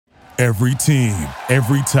Every team,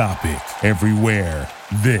 every topic, everywhere.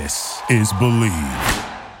 This is Believe.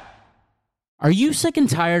 Are you sick and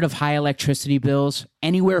tired of high electricity bills,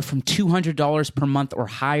 anywhere from $200 per month or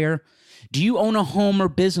higher? Do you own a home or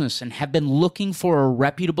business and have been looking for a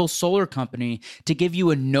reputable solar company to give you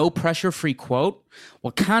a no-pressure-free quote?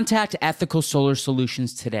 Well, contact Ethical Solar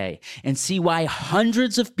Solutions today and see why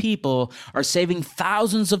hundreds of people are saving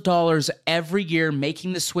thousands of dollars every year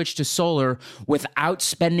making the switch to solar without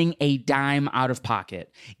spending a dime out of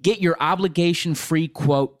pocket. Get your obligation-free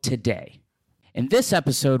quote today. In this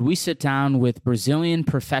episode, we sit down with Brazilian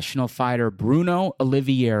professional fighter Bruno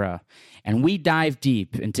Oliveira, and we dive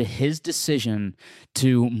deep into his decision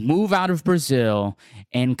to move out of Brazil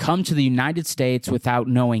and come to the United States without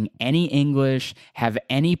knowing any English, have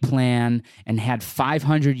any plan, and had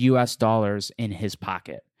 $500 in his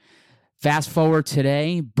pocket. Fast forward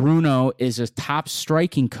today, Bruno is a top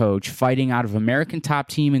striking coach fighting out of American Top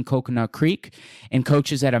Team in Coconut Creek and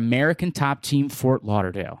coaches at American Top Team Fort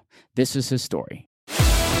Lauderdale. This is his story.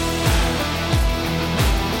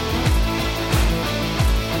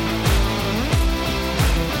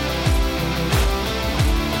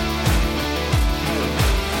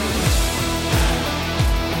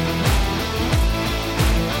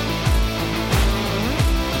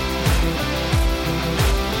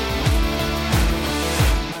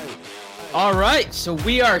 All right, so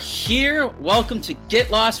we are here. Welcome to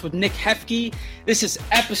Get Lost with Nick Hefke. This is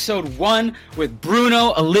episode 1 with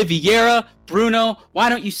Bruno Oliveira. Bruno, why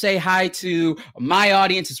don't you say hi to my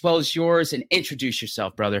audience as well as yours and introduce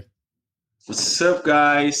yourself, brother? What's up,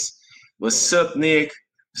 guys? What's up, Nick?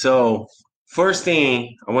 So, first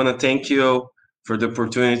thing, I want to thank you for the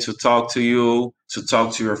opportunity to talk to you, to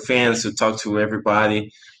talk to your fans, to talk to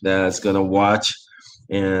everybody that's going to watch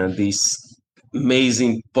and these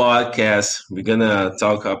amazing podcast. We're gonna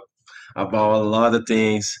talk about a lot of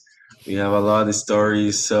things. We have a lot of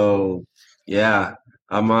stories. So yeah,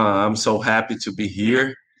 I'm so happy to be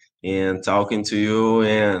here and talking to you.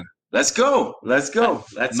 And let's go. Let's go.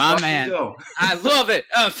 My man. Go. I love it.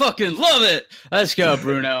 I fucking love it. Let's go,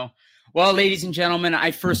 Bruno. Well, ladies and gentlemen,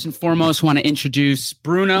 I first and foremost want to introduce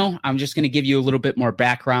Bruno. I'm just going to give you a little bit more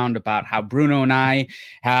background about how Bruno and I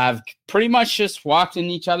have pretty much just walked in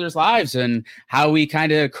each other's lives and how we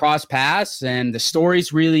kind of cross paths, and the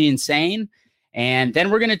story's really insane. And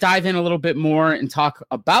then we're going to dive in a little bit more and talk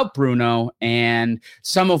about Bruno and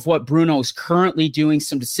some of what Bruno is currently doing,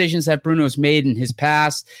 some decisions that Bruno's made in his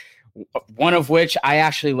past, one of which I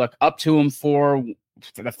actually look up to him for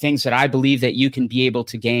the things that I believe that you can be able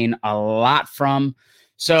to gain a lot from.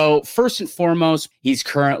 So first and foremost, he's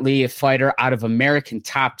currently a fighter out of American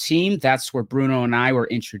Top Team. That's where Bruno and I were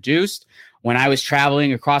introduced. When I was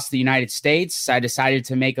traveling across the United States, I decided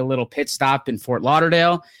to make a little pit stop in Fort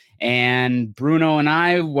Lauderdale. And Bruno and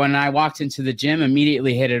I, when I walked into the gym,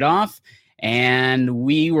 immediately hit it off. And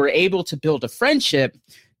we were able to build a friendship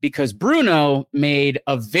because Bruno made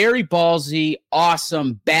a very ballsy,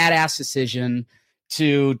 awesome, badass decision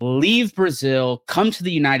to leave Brazil, come to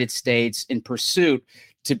the United States in pursuit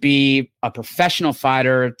to be a professional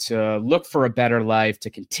fighter, to look for a better life, to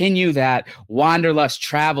continue that wanderlust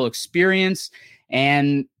travel experience.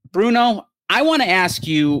 And Bruno, I want to ask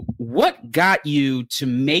you, what got you to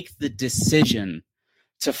make the decision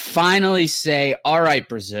to finally say, all right,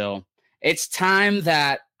 Brazil, it's time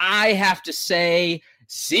that I have to say,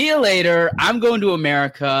 see you later. I'm going to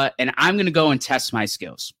America and I'm going to go and test my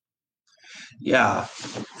skills. Yeah,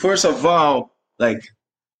 first of all,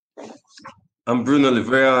 I'm Bruno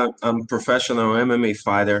Oliveira. I'm a professional MMA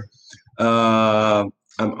fighter. I'm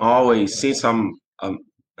always, since I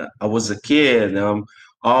was a kid, I'm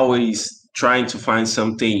always trying to find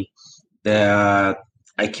something that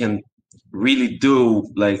I can really do,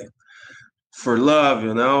 for love,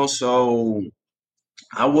 So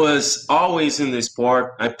I was always in the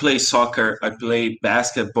sport. I play soccer. I play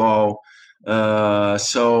basketball.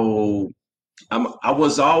 So I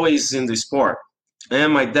was always in the sport,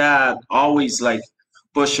 and my dad always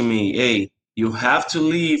pushing me, hey, you have to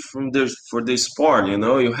leave for this sport,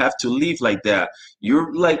 you have to leave like that.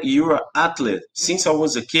 You're an athlete. Since I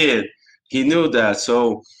was a kid, he knew that.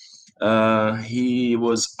 So he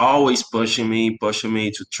was always pushing me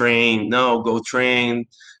to train. No, go train.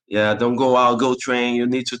 Yeah, don't go out, go train. You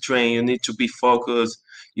need to train. You need to be focused.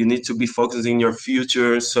 You need to be focused in your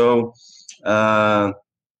future. So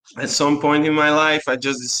at some point in my life, I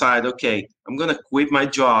just decided, okay, I'm going to quit my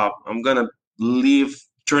job. I'm going to leave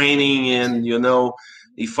training. And,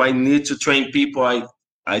 if I need to train people,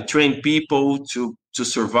 I train people to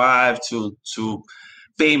survive, to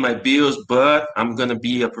pay my bills, but I'm going to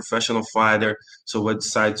be a professional fighter. So I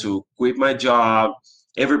decided to quit my job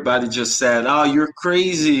everybody just said, "Oh, you're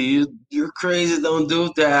crazy! You're crazy! Don't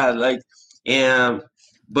do that!" Like, and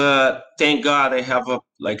but thank God I have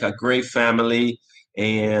a great family,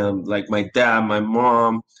 and like my dad, my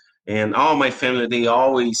mom, and all my family. They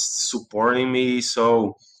always supporting me,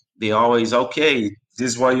 so they always okay.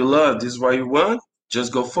 This is what you love. This is what you want.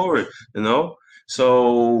 Just go forward. You know.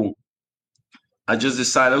 So I just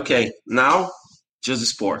decided, okay, now just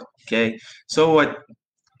sport. Okay, so I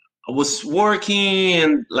was working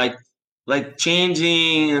and like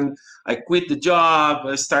changing, and I quit the job.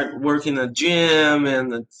 I started working at gym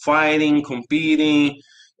and fighting, competing,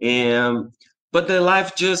 and but the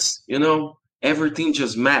life just everything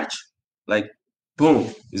just matched. Like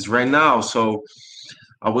boom, it's right now. So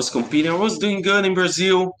I was competing. I was doing good in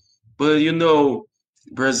Brazil, but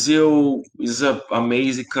Brazil is an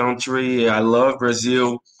amazing country. I love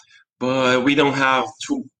Brazil, but we don't have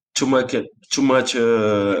too much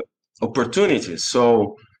opportunities.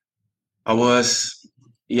 So I was,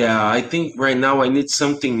 yeah. I think right now I need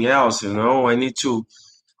something else. I need to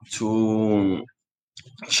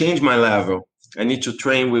change my level. I need to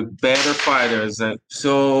train with better fighters. And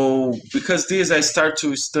so because this, I start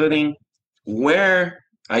to studying where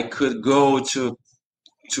I could go to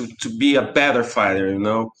be a better fighter.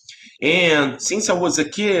 And since I was a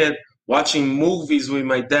kid, watching movies with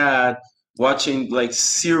my dad, watching like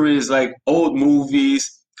series, like old movies,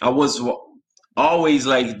 I was always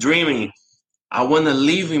like dreaming. I want to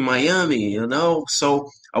live in Miami. So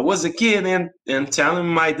I was a kid and telling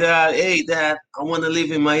my dad, "Hey, Dad, I want to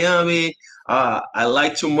live in Miami. I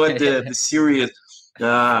like too much the series.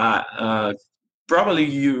 Uh, Probably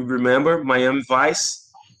you remember Miami Vice.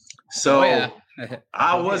 So Oh yeah.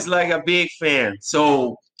 I Oh was yeah. like a big fan.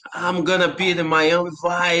 So I'm gonna be the Miami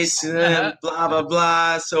Vice and blah blah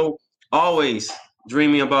blah. So always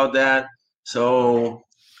dreaming about that. So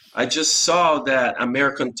I just saw that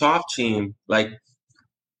American Top Team, like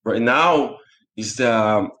right now, is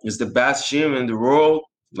the best gym in the world.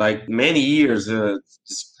 Like many years,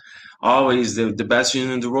 it's always the best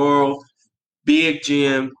gym in the world. Big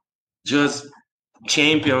gym, just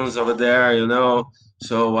champions over there.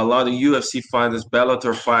 So a lot of UFC fighters,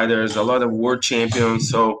 Bellator fighters, a lot of world champions.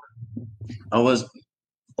 So I was,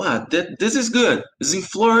 wow, this is good. It's in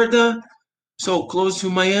Florida, so close to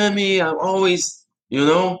Miami. I'm always,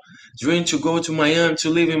 dreaming to go to Miami, to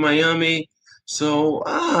live in Miami. So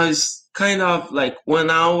it's kind of like 1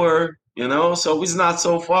 hour, so it's not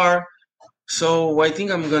so far. So I think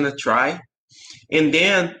I'm gonna try. And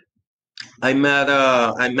then I met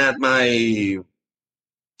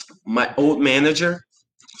my old manager.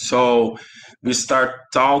 So we start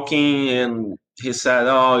talking, and he said,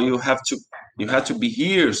 "Oh, you have to be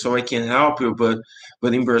here so I can help you, but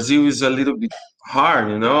in Brazil it's a little bit hard.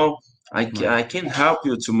 I Right. can't help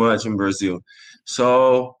you too much in Brazil."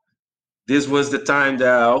 So this was the time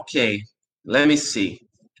that, okay, let me see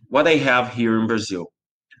what I have here in Brazil.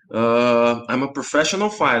 I'm a professional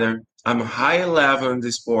fighter. I'm high level in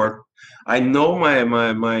the sport. I know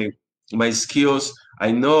my skills. I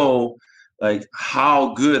know like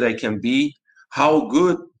how good I can be, how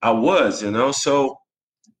good I was. So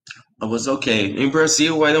I was okay. In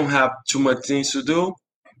Brazil, I don't have too much things to do.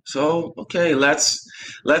 So okay, let's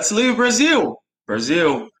leave Brazil.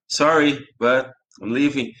 Brazil, sorry, but I'm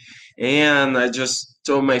leaving. And I just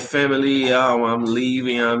told my family, "Oh, I'm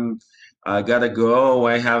leaving. I gotta go.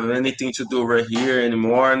 I have anything to do right here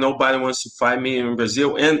anymore. Nobody wants to fight me in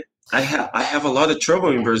Brazil." And I have a lot of trouble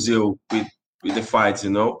in Brazil with the fights.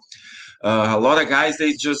 A lot of guys,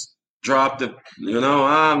 they just drop I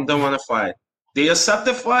don't want to fight. They accept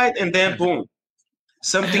the fight, and then boom,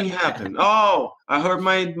 something happened. Oh, I hurt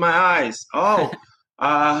my eyes. Oh,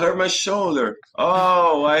 I hurt my shoulder.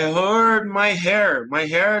 Oh, I hurt my hair. My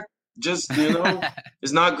hair just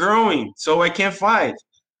is not growing, so I can't fight.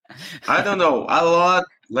 I don't know. A lot,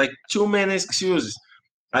 like too many excuses.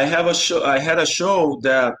 I have a show. I had a show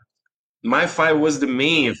that my fight was the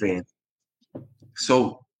main event. So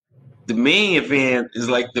the main event is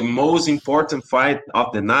like the most important fight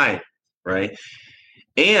of the night, right?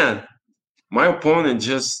 And my opponent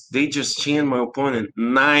they just changed my opponent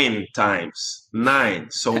 9 times. 9.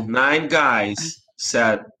 So 9 guys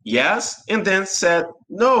said yes and then said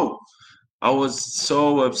no. I was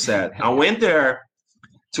so upset. I went there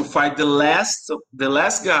to fight the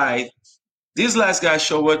last guy. This last guy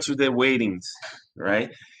showed up to the weightings,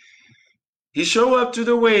 right? He showed up to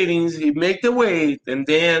the weightings, he make the weight, and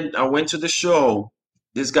then I went to the show.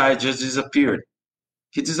 This guy just disappeared.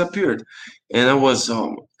 He disappeared. And I was, oh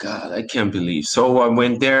my God, I can't believe. So I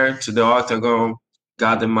went there to the octagon,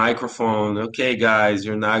 got the microphone. Okay, guys,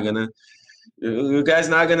 you guys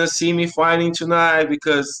not gonna see me fighting tonight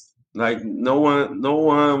because like no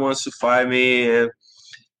one wants to fight me,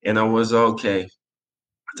 and I was okay,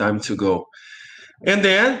 time to go. And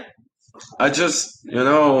then I just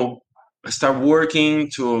I start working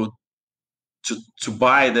to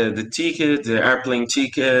buy the ticket, the airplane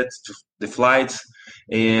ticket, the flights,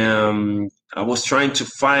 and I was trying to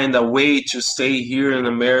find a way to stay here in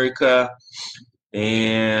America.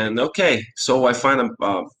 And okay, so I find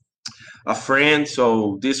a friend.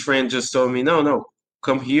 So this friend just told me, no,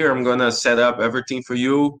 come here. I'm gonna set up everything for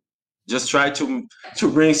you. Just try to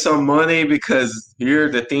bring some money because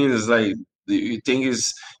here the thing is like the thing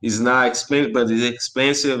is not expensive, but it's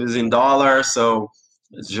expensive. Is in dollars. So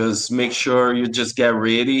just make sure you just get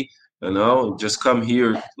ready. Just come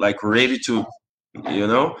here like ready to, you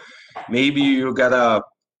know. Maybe you gotta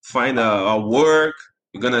find a work.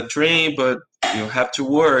 You're gonna train, but you have to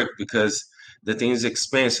work because the thing is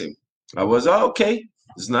expensive. I was okay.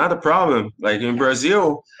 It's not a problem. Like in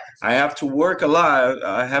Brazil, I have to work a lot.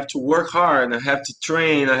 I have to work hard. I have to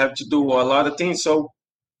train. I have to do a lot of things. So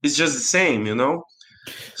it's just the same.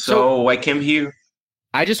 So I came here.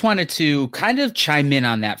 I just wanted to kind of chime in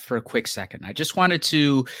on that for a quick second. I just wanted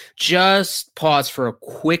to just pause for a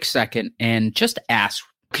quick second and just ask,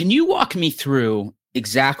 can you walk me through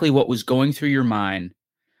exactly what was going through your mind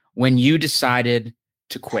when you decided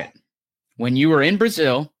to quit? When you were in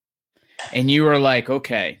Brazil and you were like,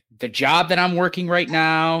 okay, the job that I'm working right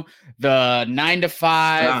now, the 9 to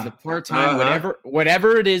 5, the part-time,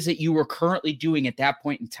 whatever it is that you were currently doing at that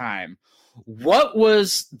point in time, what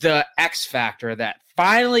was the X factor that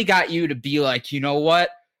finally got you to be like, you know what?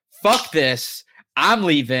 Fuck this. I'm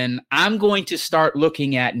leaving. I'm going to start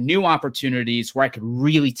looking at new opportunities where I could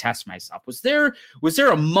really test myself. Was there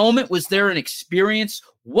a moment? Was there an experience?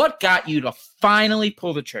 What got you to finally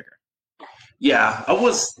pull the trigger? Yeah, I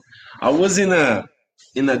was in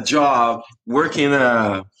a job working in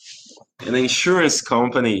an insurance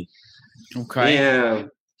company. Okay. And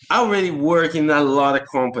I already work in a lot of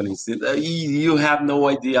companies. You have no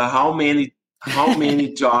idea how many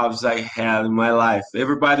jobs I had in my life.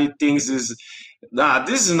 Everybody thinks this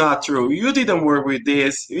is not true. You didn't work with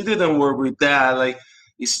this. You didn't work with that. Like,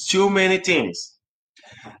 it's too many things.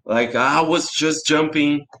 Like, I was just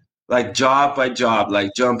jumping, like, job by job,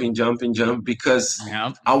 like jumping, because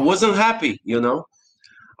I wasn't happy.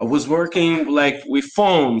 I was working like with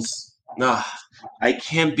phones. I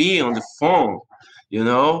can't be on the phone.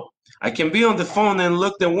 I can be on the phone and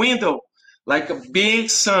look the window like a big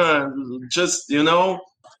sun, just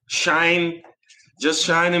shine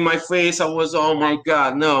in my face. I was, oh my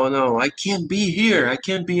God, no, I can't be here. I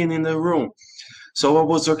can't be in the room. So I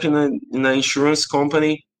was working in an insurance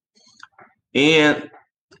company, and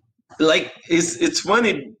like it's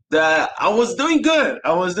funny that I was doing good.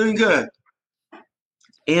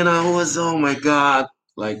 And I was, oh my God,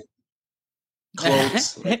 like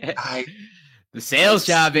clothes. Like, the sales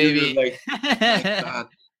job, baby. Like, my God.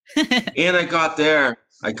 And I got there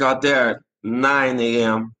at 9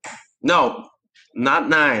 a.m. No, not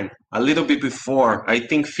 9. A little bit before. I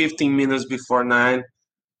think 15 minutes before 9.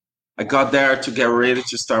 I got there to get ready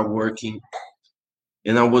to start working.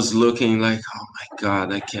 And I was looking like, oh my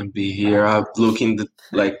God, I can't be here. I'm looking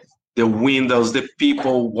like the windows, the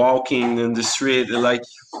people walking in the street. Like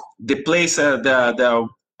the place that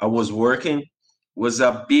I was working was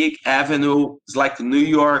a big avenue. It's like New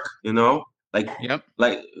York, like, yep.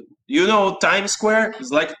 Like, Times Square.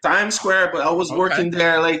 It's like Times Square, but I was working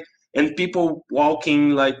there, like, and people walking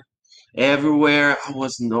like everywhere. I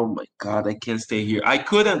was, oh my God, I can't stay here. I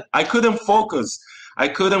couldn't focus. I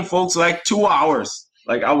couldn't focus like 2 hours.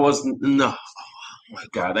 Like I was, no, oh my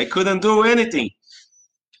God, I couldn't do anything.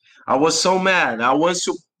 I was so mad. I want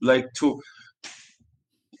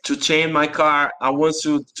to change my car. I want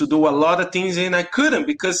to do a lot of things, and I couldn't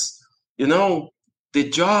because, the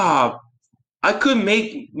job, I could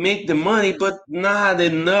make the money, but not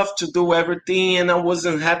enough to do everything, and I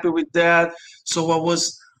wasn't happy with that. So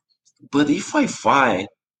but if I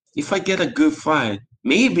get a good fight,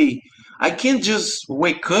 maybe I can just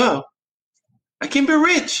wake up. I can be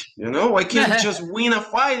rich, I can just win a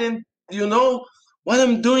fight, and what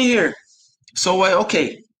I'm doing here. So I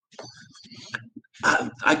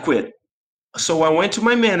quit. So I went to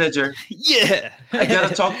my manager. Yeah. I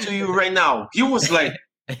gotta talk to you right now. He was like,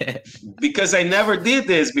 because I never did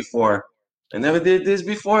this before.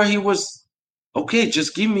 He was, okay,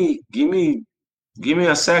 just give me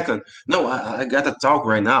a second. No, I gotta talk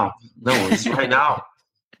right now. No, it's right now.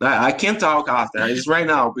 I can't talk after. It's right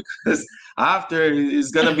now because after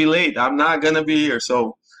it's gonna be late. I'm not gonna be here.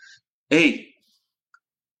 So, hey,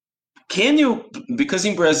 can you, because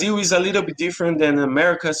in Brazil is a little bit different than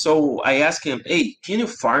America. So I asked him, hey, can you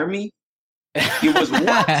fire me? He was,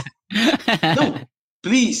 what? No,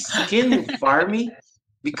 please, can you fire me?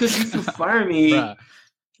 Because if you fire me, Bruh.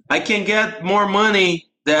 I can get more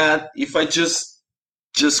money than if I just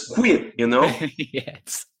quit, you know?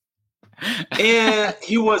 Yes. And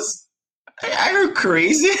he was, are you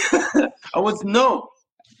crazy? I was, no,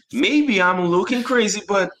 maybe I'm looking crazy,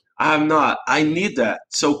 but I'm not. I need that.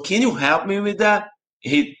 So can you help me with that?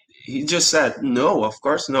 He just said, no, of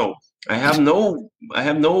course no. I have no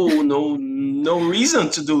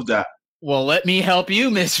reason to do that. Well, let me help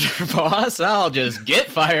you, Mr. Boss. I'll just get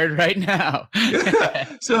fired right now.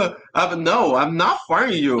 So no, I'm not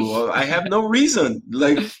firing you. I have no reason.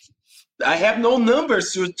 Like I have no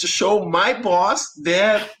numbers to show my boss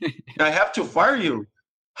that I have to fire you.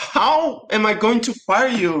 How am I going to fire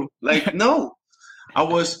you? Like, no. I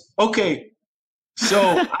was okay.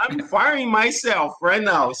 So I'm firing myself right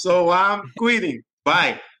now. So I'm quitting.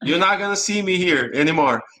 Bye. You're not gonna see me here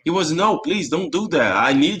anymore. He was, no, please don't do that.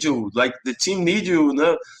 I need you. Like the team need you.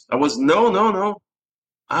 No, I was, no.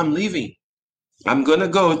 I'm leaving. I'm gonna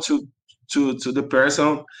go to the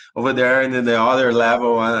person over there and in the other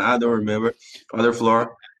level. I don't remember, other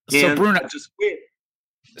floor. So And Bruno, I just quit.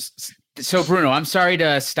 I'm sorry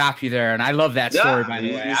to stop you there, and I love that story. By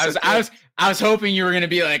the way, it's okay. I was hoping you were going to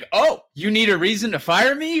be like, "Oh, you need a reason to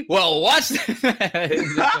fire me? Well, watch."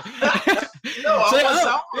 No,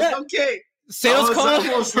 I was okay. Sales call. I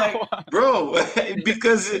was like, bro,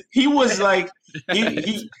 because he was like,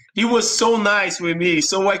 he was so nice with me,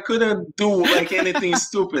 so I couldn't do like anything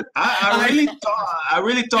stupid. I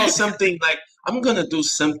really thought something like I'm gonna do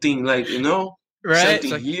something like right?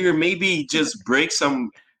 something here, maybe just break some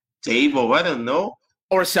table. I don't know.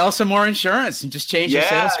 Or sell some more insurance and just change your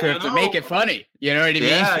sales script to make it funny. You know what I mean?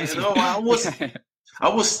 Yeah, I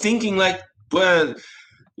was thinking like, but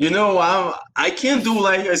I can't do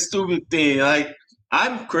like a stupid thing. Like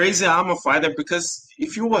I'm crazy. I'm a fighter because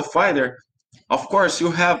if you're a fighter, of course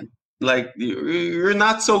you have like you're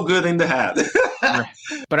not so good in the head.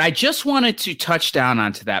 But I just wanted to touch down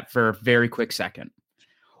onto that for a very quick second.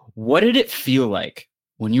 What did it feel like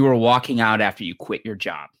when you were walking out after you quit your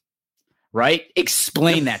job? Right?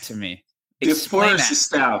 Explain that to me. The first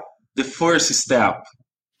step. The first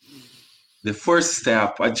step,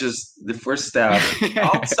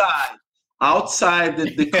 outside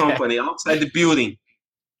the company, outside the building,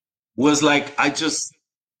 was like I just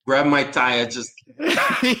grabbed my tie. I just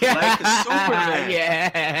like a Superman.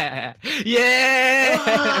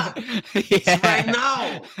 Yeah. Right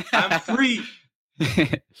now, I'm free.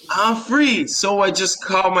 I'm free. So I just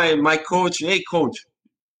call my coach. Hey, coach.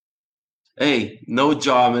 Hey, no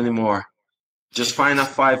job anymore. Just find a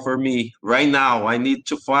fight for me right now. I need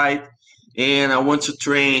to fight and I want to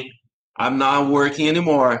train. I'm not working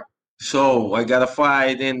anymore. So I got to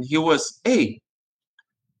fight. And he was, hey,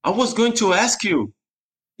 I was going to ask you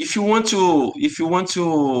if you want to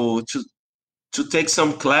take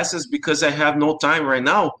some classes because I have no time right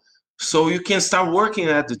now. So you can start working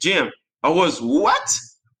at the gym. I was, what?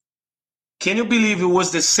 Can you believe it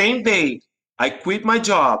was the same day I quit my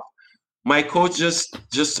job? My coach just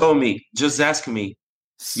told me, just asked me,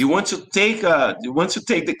 you want to take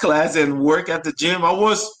the class and work at the gym? I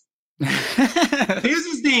was, this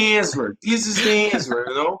is the answer. This is the answer,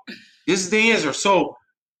 This is the answer. So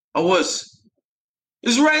I was,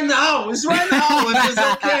 it's right now. It's right now. It's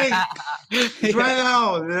okay. It's right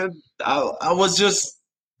now. And I was just,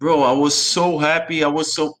 bro, I was so happy. I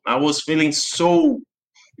was feeling so,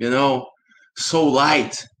 so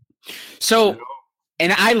light. So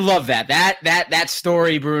and I love that. That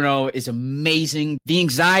story, Bruno, is amazing. The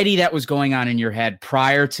anxiety that was going on in your head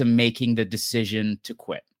prior to making the decision to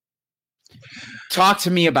quit. Talk to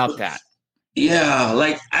me about that. Yeah,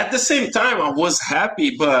 like at the same time, I was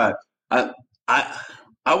happy, but I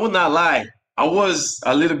would not lie. I was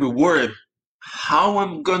a little bit worried. How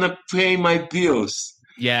I'm gonna pay my bills?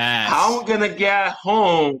 Yes. How I'm gonna get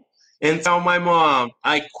home and tell my mom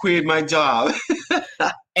I quit my job?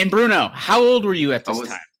 And Bruno, how old were you at this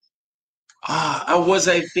time?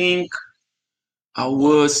 I think I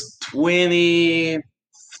was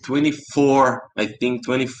 24, I think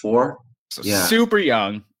 24. So yeah. Super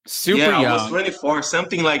young. I was 24,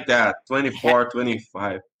 something like that. 24,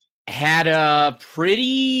 25. Had a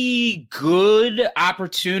pretty good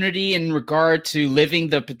opportunity in regard to living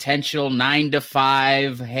the potential 9 to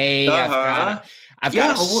 5. Hey, I've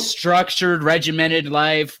got a structured, regimented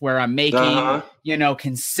life where I'm making,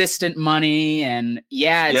 consistent money. And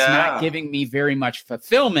it's not giving me very much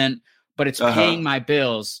fulfillment, but it's paying my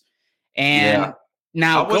bills. And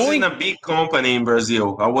Now I was in going a big company in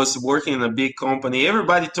Brazil. I was working in a big company.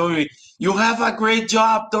 Everybody told me, "You have a great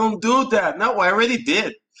job. Don't do that." No, I already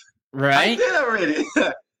did. I right, did already.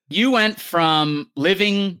 you went from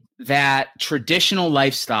living that traditional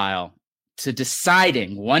lifestyle to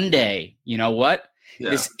deciding one day, you know what?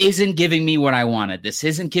 Yeah, This isn't giving me what I wanted. This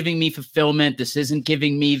isn't giving me fulfillment. This isn't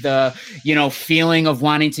giving me the, feeling of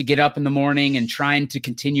wanting to get up in the morning and trying to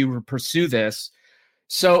continue to pursue this.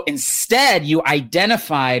 So instead, you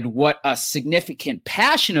identified what a significant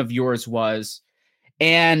passion of yours was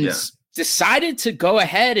and yeah, decided to go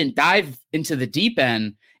ahead and dive into the deep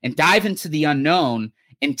end and dive into the unknown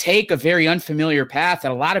and take a very unfamiliar path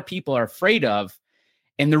that a lot of people are afraid of.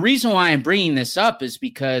 And the reason why I'm bringing this up is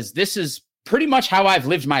because this is pretty much how I've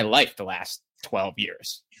lived my life the last 12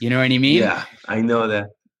 years. You know what I mean? yeah. I know that.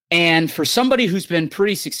 And for somebody who's been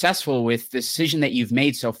pretty successful with the decision that you've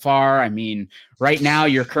made so far, I mean, right now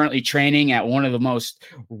you're currently training at one of the most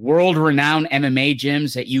world-renowned MMA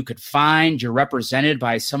gyms that you could find. You're represented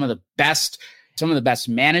by some of the best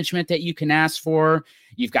management that you can ask for.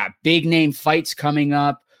 You've got big name fights coming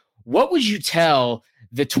up. What would you tell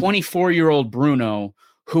the 24-year-old Bruno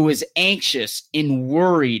who is anxious and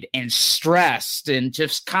worried and stressed and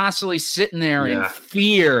just constantly sitting there in Yeah.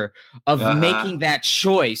 fear of Uh-huh. making that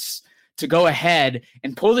choice to go ahead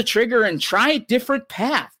and pull the trigger and try a different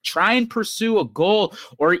path, try and pursue a goal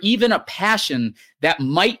or even a passion that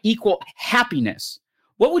might equal happiness?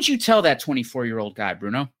 What would you tell that 24-year-old guy,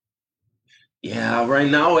 Bruno? Yeah, right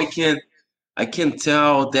now I can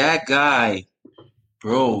tell that guy,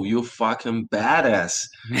 bro, you fucking badass.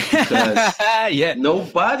 Because Yeah.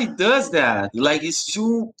 nobody does that. Like it's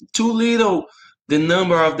too little the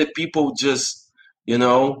number of the people you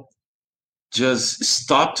know, just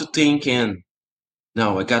stop to think and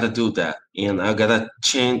no, I gotta do that. And I gotta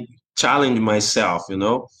challenge myself, you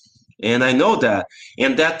know? And I know that.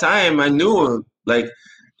 And that time I knew like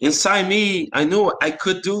inside me, I knew I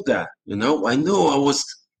could do that, you know? I knew I was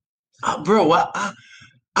bro,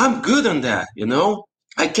 I'm good on that, you know?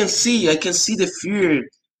 I can see the fear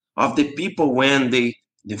of the people when they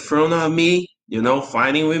in front of me, you know,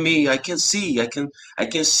 fighting with me. I can see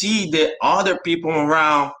the other people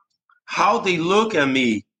around how they look at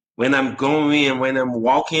me when I'm going and when I'm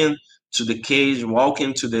walking to the cage,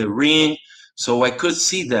 walking to the ring. So I could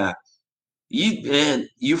see that. And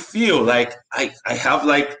you feel like I have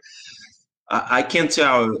like I can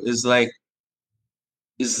tell it's like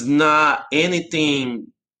it's not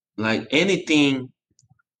anything like anything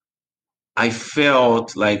I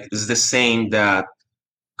felt like is the same that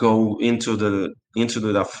go into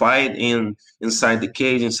the fight inside the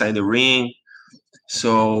cage, inside the ring.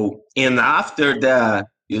 So and after that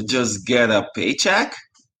you just get a paycheck.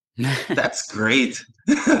 That's great.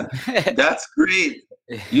 That's great.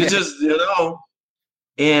 You just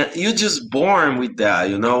and you're just born with that,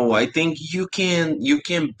 you know. I think you can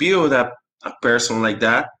build a person like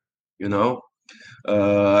that, you know.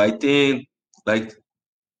 I think like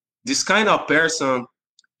this kind of person,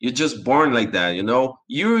 you're just born like that, you know.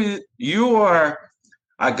 You are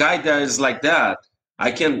a guy that is like that.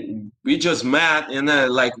 We just met and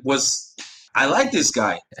like was I like this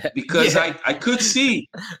guy because Yeah. I could see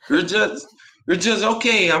you're just you're just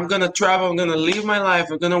okay. I'm gonna travel. I'm gonna live my life.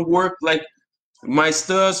 I'm gonna work like my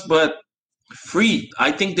stuff, but free.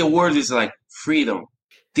 I think the word is like freedom.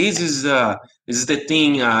 This is the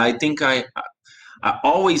thing I think I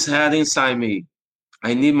always had inside me.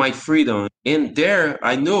 I need my freedom. And there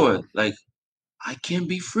I knew it. Like I can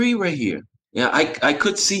be free right here. Yeah, I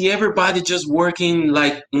could see everybody just working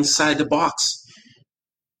like inside the box.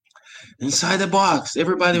 Inside the box.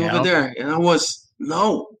 Everybody over Yeah. there. And I was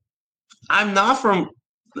no, I'm not from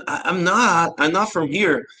I'm not from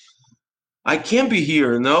here. I can't be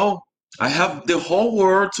here, no. I have the whole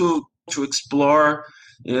world to explore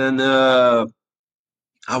and I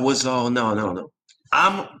was oh no.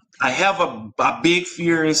 I have a big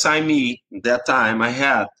fear inside me that time I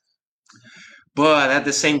had. But at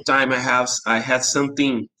the same time I had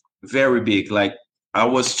something very big. Like I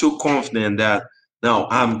was too confident that no,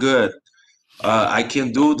 I'm good. I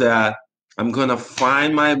can do that. I'm gonna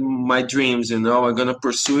find my dreams, you know, I'm gonna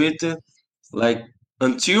pursue it like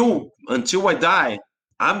until I die.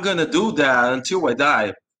 I'm gonna do that until I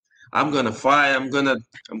die. I'm gonna fight. I'm gonna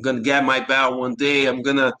get my belt one day. I'm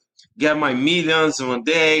gonna get my millions one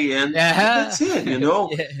day, and Yeah. that's it. You know.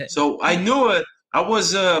 Yeah. So I knew it. I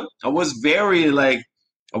was very like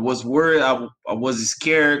I was worried. I was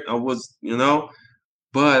scared. I was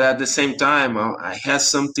but at the same time I had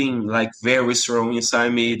something like very strong inside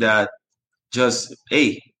me that just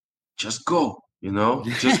hey, just go. You know,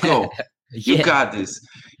 just go. You Yeah. got this.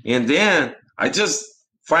 And then I just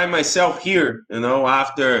find myself here,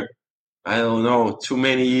 after, I don't know, too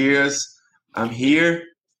many years. I'm here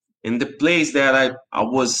in the place that I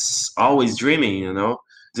was always dreaming.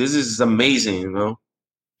 This is amazing.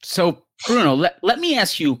 So, Bruno, let me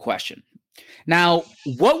ask you a question. Now,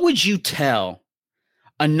 what would you tell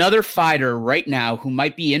another fighter right now who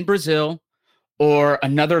might be in Brazil or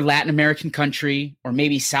another Latin American country or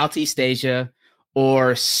maybe Southeast Asia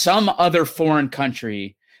or some other foreign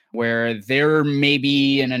country where they're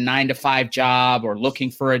maybe in a 9-to-5 job or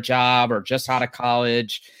looking for a job or just out of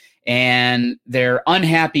college and they're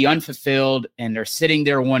unhappy, unfulfilled, and they're sitting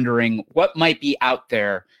there wondering what might be out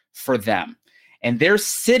there for them. And they're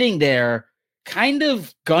sitting there kind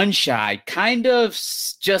of gun shy, kind of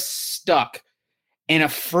just stuck and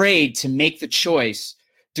afraid to make the choice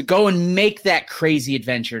to go and make that crazy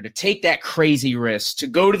adventure, to take that crazy risk, to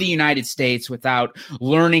go to the United States without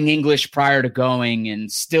learning English prior to going and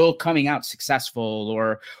still coming out successful,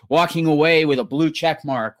 or walking away with a blue check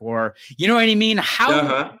mark, or, you know what I mean?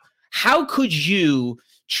 How could you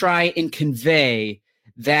try and convey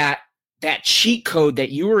that cheat code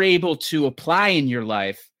that you were able to apply in your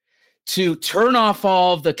life to turn off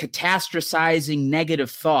all of the catastrophizing negative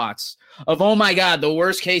thoughts of, oh my God, the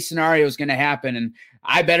worst case scenario is going to happen and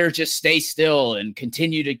I better just stay still and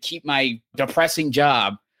continue to keep my depressing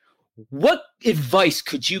job? What advice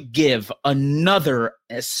could you give another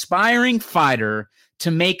aspiring fighter to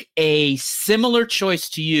make a similar choice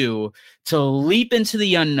to you, to leap into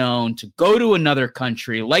the unknown, to go to another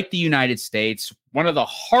country like the United States, one of the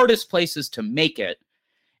hardest places to make it,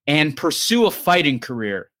 and pursue a fighting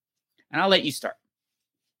career? And I'll let you start.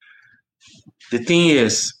 The thing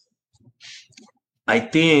is, I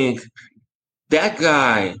think that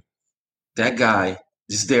guy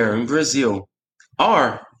is there in Brazil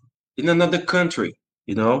or in another country,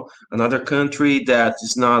 another country that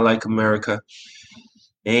is not like America,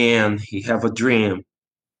 and he have a dream.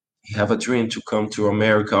 He have a dream to come to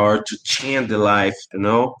America or to change the life,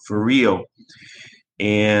 for real.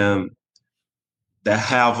 And that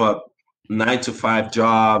have a 9-to-5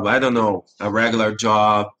 job, I don't know, a regular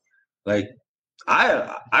job. Like,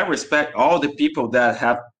 I respect all the people that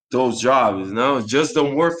have those jobs, just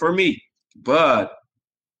don't work for me. But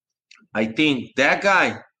I think that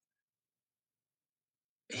guy,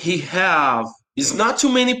 it's not too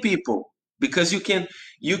many people, because you can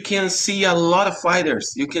see a lot of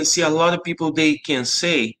fighters. You can see a lot of people, they can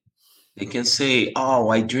say, oh,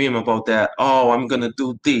 I dream about that. Oh, I'm going to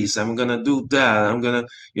do this. I'm going to do that. I'm going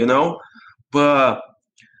to, but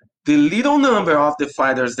the little number of the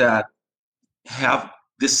fighters that have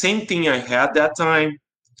the same thing I had that time,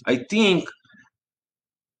 I think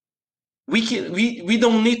we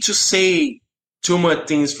don't need to say too much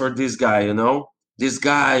things for this guy, This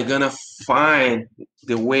guy gonna find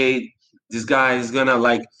the way. This guy is gonna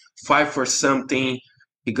like fight for something.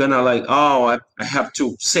 He gonna like, oh, I have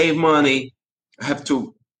to save money. I have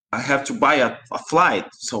to buy a flight.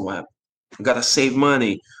 So I gotta save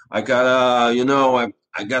money. I gotta,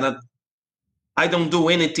 I gotta. I don't do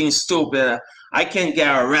anything stupid. I can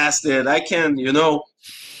get arrested. I can,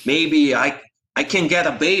 maybe I can get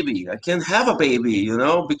a baby. I can have a baby,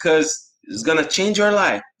 because it's gonna change your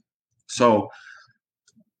life. So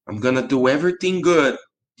I'm gonna do everything good,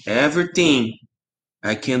 everything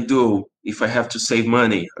I can do. If I have to save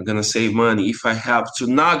money, I'm gonna save money. If I have to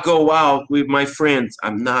not go out with my friends,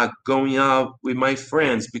 I'm not going out with my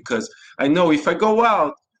friends, because I know if I go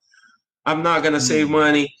out, I'm not gonna save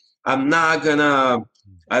money. I'm not gonna,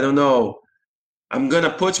 I don't know, I'm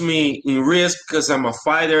gonna put me in risk because I'm a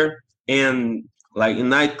fighter. And like in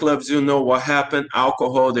nightclubs, you know what happened?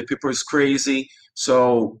 Alcohol, the people is crazy.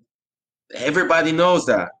 So everybody knows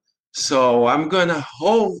that. So I'm gonna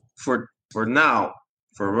hold for now,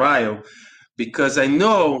 for a while, because I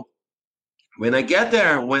know when I get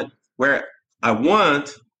there, where I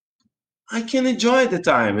want, I can enjoy the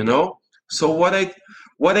time, So what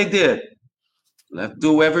I did, let's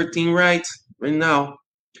do everything right now.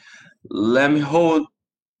 Let me hold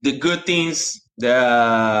the good things,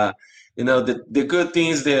 the good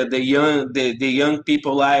things that the young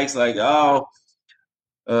people likes, like, oh,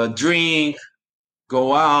 drink,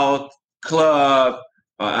 go out, club,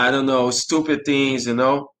 I don't know, stupid things,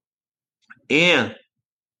 And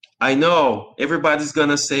I know everybody's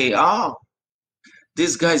gonna say, oh,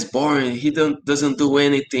 this guy's boring. He doesn't do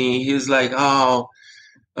anything. He's like, oh,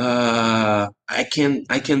 I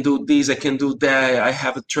can do this, I can do that. I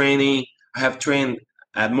have a training. I have trained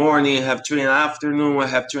at morning, I have trained afternoon, I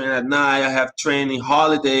have trained at night, I have training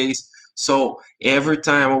holidays. So every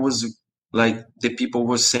time I was like, the people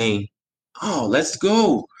were saying, oh, let's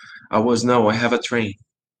go. I have a train.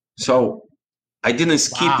 So I didn't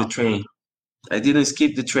skip the train. I didn't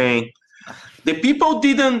skip the train. The people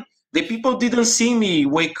didn't see me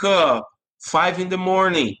wake up 5 in the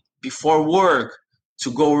morning before work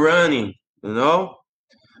to go running, you know?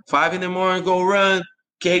 5 in the morning, go run.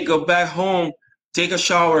 Okay, go back home, take a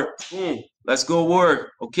shower. Boom, let's go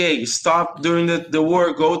work. Okay, stop during the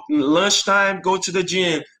work. Go lunchtime, go to the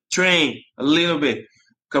gym, train a little bit,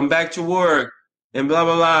 come back to work, and blah,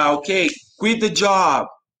 blah, blah. Okay, quit the job.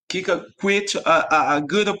 Quit a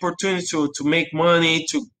good opportunity to make money,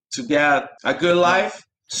 to get a good life.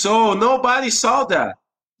 So nobody saw that.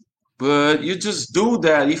 But you just do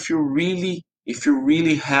that if you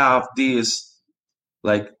really have this,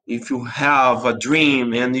 like if you have a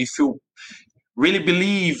dream and if you really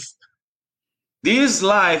believe this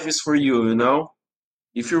life is for you, you know,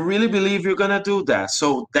 if you really believe, you're gonna do that.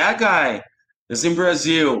 So that guy is in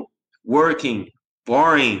Brazil working,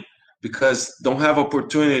 boring, because don't have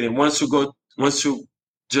opportunity. Once you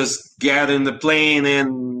just get in the plane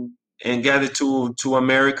and get it to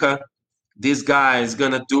America, this guy is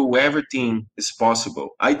gonna do everything is possible.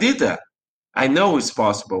 I did that. I know it's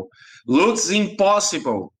possible. Looks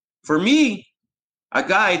impossible. For me, a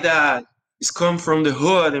guy that is come from the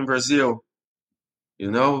hood in Brazil, you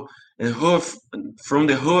know, and hood, from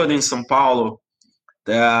the hood in São Paulo,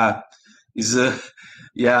 that is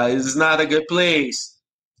it's not a good place.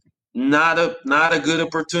 Not a good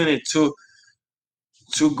opportunity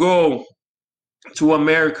to go to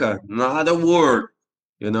America. Not a word,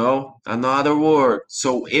 you know, another word.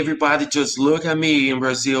 So everybody just look at me in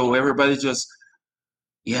Brazil. Everybody just,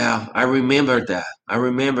 yeah, I remember that. I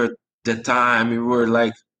remember the time we were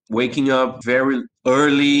like waking up very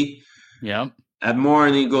early. Yeah. At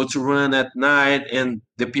morning, go to run at night, and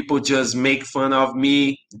the people just make fun of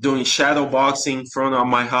me doing shadow boxing in front of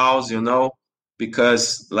my house, you know,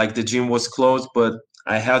 because like the gym was closed, but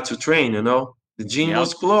I had to train, you know. The gym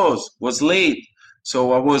was closed, was late.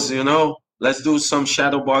 So I was, you know, let's do some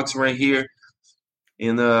shadow box right here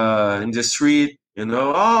in the street, you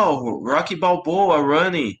know. Oh, Rocky Balboa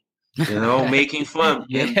running, you know, making fun.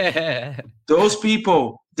 Yeah. And those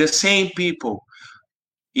people, the same people.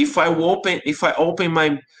 If I open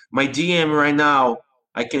my DM right now,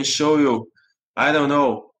 I can show you, I don't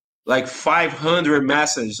know, like 500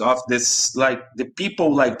 messages of this, like the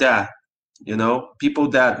people like that, you know, people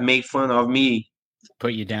that make fun of me,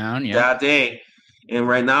 put you down, that day, and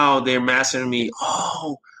right now they're messaging me.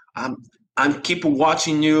 Oh, I'm keep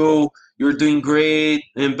watching you. You're doing great,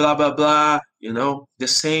 and blah blah blah. You know, the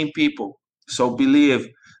same people. So believe.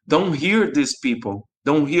 Don't hear these people.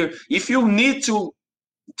 Don't hear. If you need to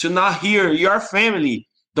not hear your family,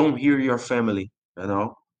 don't hear your family, you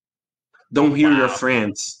know. Don't hear your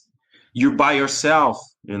friends. You're by yourself,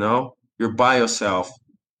 you know. You're by yourself.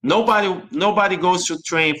 Nobody goes to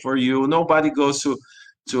train for you. Nobody goes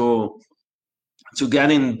to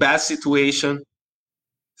get in bad situation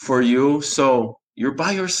for you. So you're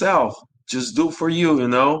by yourself. Just do for you, you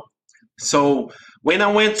know. So when I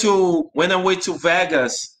went to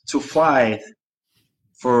Vegas to fight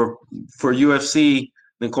for UFC,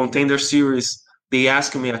 the Contender Series, they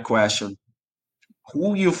asked me a question.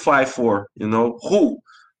 Who you fight for? You know, who?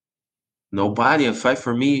 Nobody. I fight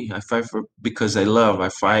for me. I fight for because I love. I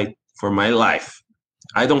fight for my life.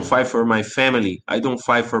 I don't fight for my family. I don't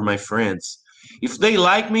fight for my friends. If they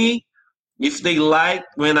like me, if they like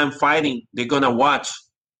when I'm fighting, they're gonna watch.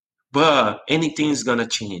 But anything's gonna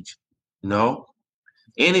change. You know?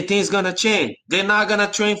 Anything's gonna change. They're not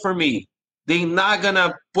gonna train for me. They're not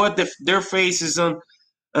gonna put their faces on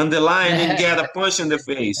the line and get a punch in the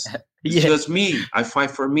face. It's just me. I fight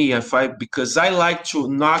for me. I fight because I like to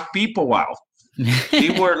knock people out. They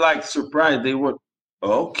were like surprised. They were,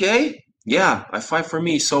 okay, yeah, I fight for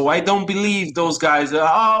me. So I don't believe those guys. Oh,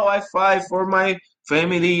 I fight for my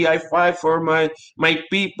family. I fight for my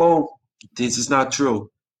people. This is not true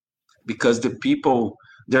because the people,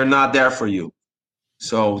 they're not there for you.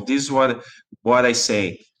 So this is what I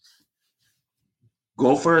say.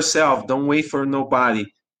 Go for yourself. Don't wait for nobody.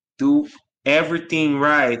 Do everything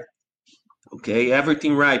right. Okay,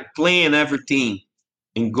 everything right. Plan everything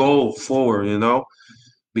and go forward, you know,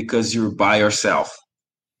 because you're by yourself.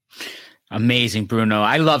 Amazing, Bruno.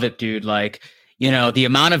 I love it, dude. Like, you know, the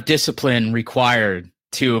amount of discipline required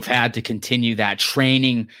to have had to continue that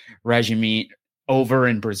training regime over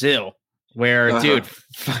in Brazil, where, dude,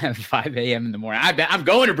 5 a.m. in the morning. I'm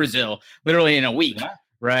going to Brazil literally in a week,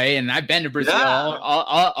 right? And I've been to Brazil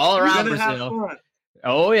all around Brazil.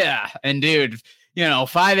 Oh, yeah. And, dude, you know,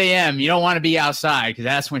 5 a.m., you don't want to be outside because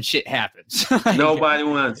that's when shit happens. Nobody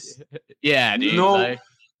wants. Yeah, dude.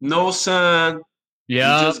 No sun. You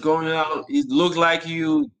Yeah. just going out. It looked like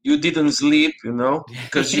you didn't sleep, you know,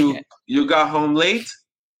 because you got home late.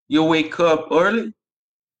 You wake up early,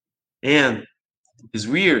 and it's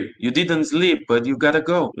weird. You didn't sleep, but you gotta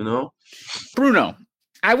go, you know. Bruno,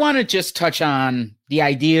 I want to just touch on the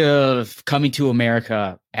idea of coming to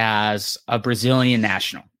America as a Brazilian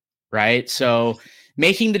national, right? So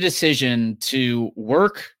making the decision to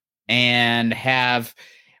work and have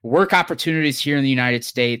work opportunities here in the United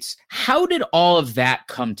States. How did all of that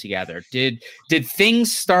come together? Did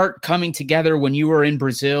things start coming together when you were in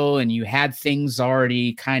Brazil and you had things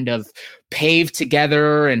already kind of paved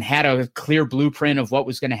together and had a clear blueprint of what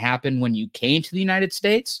was going to happen when you came to the United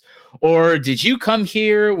States? Or did you come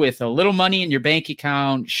here with a little money in your bank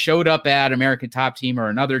account, showed up at American Top Team or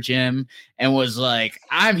another gym, and was like,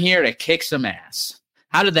 I'm here to kick some ass?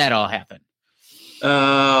 How did that all happen?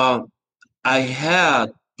 I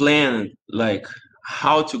had planned like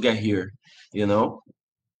how to get here, you know,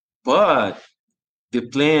 but the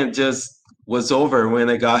plan just was over when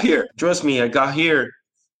I got here. Trust me, I got here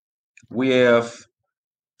with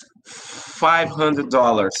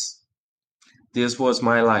 $500. This was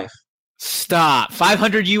my life. Stop.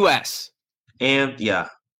 500 US. And yeah.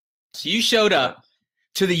 So you showed up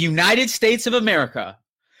to the United States of America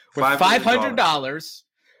with $500.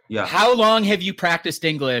 Yeah. How long have you practiced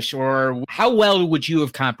English, or how well would you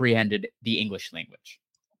have comprehended the English language?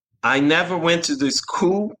 I never went to the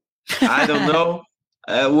school. I don't know.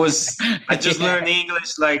 I just learned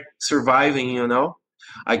English like surviving, you know.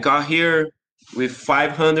 I got here with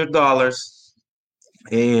 $500,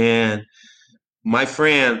 and my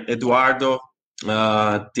friend Eduardo,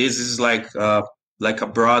 this is like a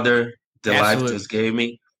brother the life just gave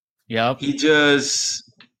me. Yep. He just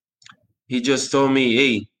told me,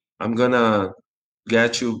 hey, I'm gonna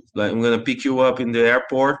get you, like I'm gonna pick you up in the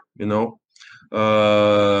airport, you know.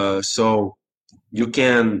 So you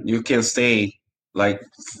can stay like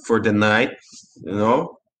for the night, you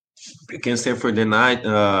know. You can stay for the night,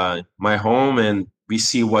 my home, and we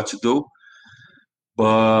see what to do.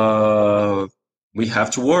 But we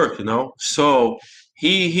have to work, you know. So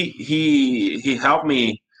he helped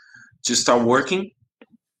me to start working,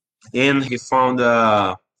 and he found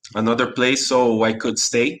another place so I could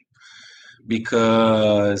stay,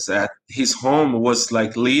 because at his home was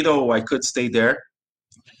like little, I could stay there.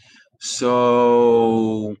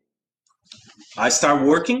 So I start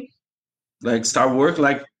working, like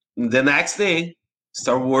the next day,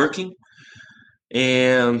 start working,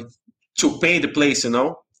 and to pay the place, you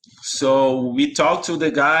know. So we talked to the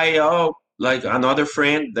guy, oh, like another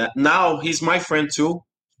friend that now he's my friend too.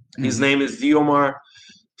 His name is Diomar.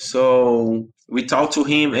 So we talked to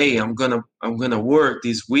him, hey, I'm gonna work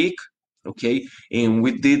this week, okay? And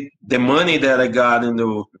we did the money that I got in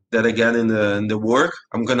the work.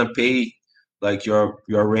 I'm gonna pay like your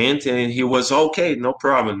rent, and he was okay, no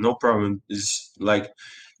problem, no problem. It's like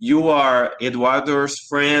you are Eduardo's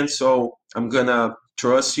friend, so I'm gonna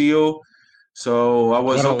trust you. So I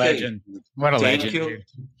was What a okay. legend. What a Thank legend. you. Dude.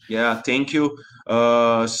 Yeah, thank you.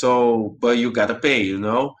 So but you gotta pay, you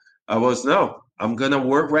know. No, I'm gonna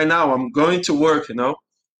work right now. I'm going to work, you know.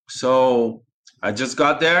 So I just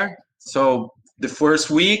got there. So the first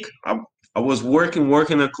week I was working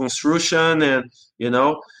on construction, and you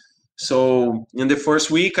know. So in the first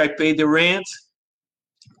week I paid the rent.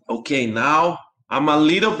 Okay, now I'm a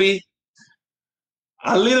little bit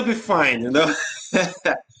fine, you know.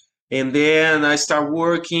 And then I start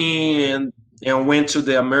working, and went to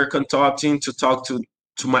the American Top Team to talk to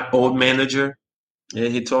my old manager,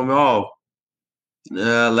 and he told me, "Oh,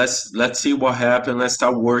 let's see what happened. Let's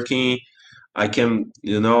start working. I can,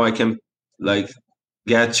 you know, I can like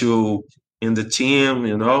get you in the team,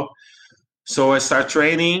 you know." So I start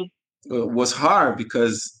training. It was hard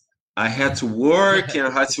because I had to work and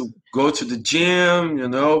I had to go to the gym, you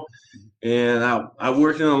know. And I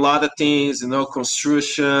worked in a lot of things, you know,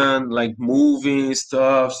 construction, like moving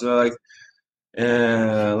stuff, so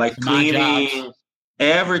like cleaning,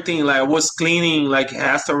 everything. Like I was cleaning like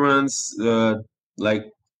restaurants,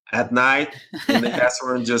 like at night when the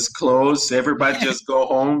restaurant just closed, everybody just go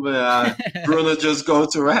home. Bruno just go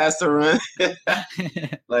to restaurant,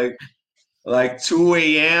 like 2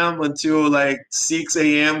 a.m. until like 6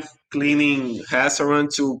 a.m. cleaning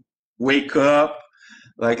restaurant to wake up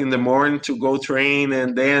like in the morning to go train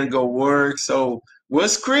and then go work. So it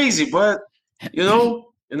was crazy, but you know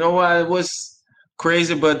what, it was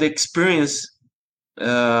crazy, but the experience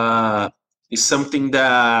is something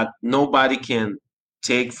that nobody can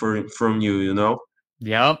take from you, you know.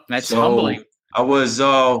 Yep, that's so humbling. I was,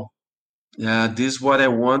 oh yeah, this is what I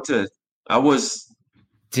wanted. I was,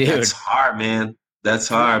 dude. That's hard, man. That's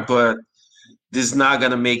hard, but this is not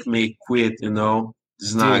gonna make me quit, you know.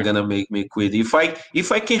 It's not gonna make me quit. If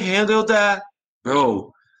I can handle that,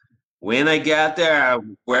 bro, when I get there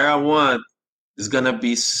where I want, it's gonna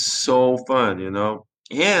be so fun, you know.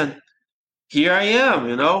 And here I am,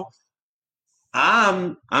 you know.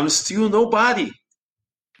 I'm still nobody.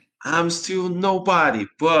 I'm still nobody,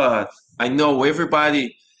 but I know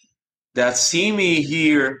everybody that see me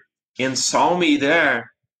here and saw me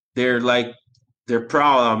there, they're like they're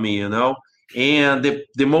proud of me, you know. And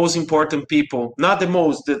the most important people, not the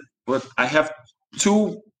most, but I have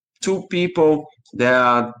two people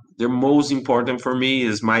that they're most important for me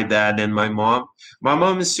is my dad and my mom. My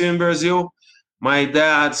mom is still in Brazil. My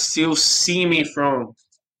dad still see me from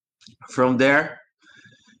there.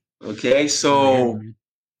 Okay, so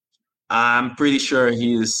I'm pretty sure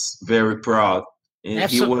he is very proud,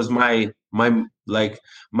 and he was my like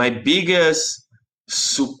my biggest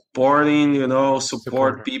supporting, you know,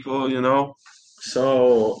 support people, you know.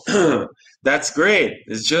 So that's great.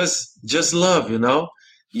 It's just love, you know.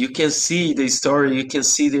 You can see the story, you can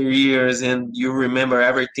see their ears, and you remember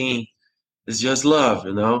everything. It's just love,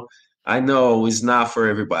 you know. I know it's not for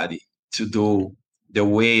everybody to do the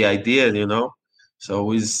way I did, you know.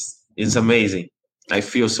 So it's amazing. I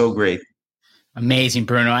feel so great. Amazing,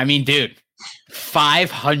 Bruno. I mean, dude,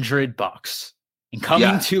 $500 and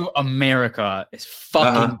coming to America is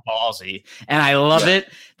fucking ballsy, and I love it.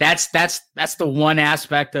 That's the one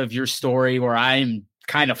aspect of your story where I'm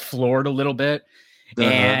kind of floored a little bit.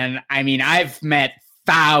 And I mean, I've met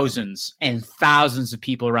thousands and thousands of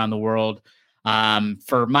people around the world.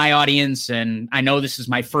 For my audience, and I know this is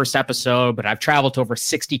my first episode, but I've traveled to over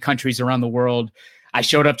 60 countries around the world. I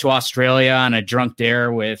showed up to Australia on a drunk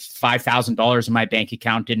dare with $5,000 in my bank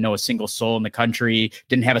account, didn't know a single soul in the country,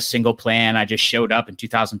 didn't have a single plan. I just showed up in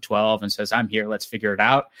 2012 and says, I'm here, let's figure it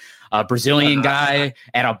out. A Brazilian guy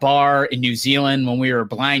at a bar in New Zealand when we were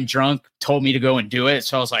blind drunk told me to go and do it.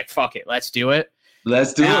 So I was like, fuck it, let's do it.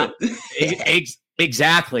 Let's do it.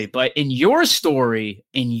 Exactly. But in your story,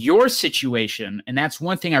 in your situation, and that's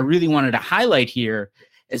one thing I really wanted to highlight here,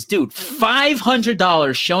 is, dude,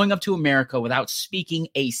 $500 showing up to America without speaking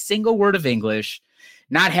a single word of English,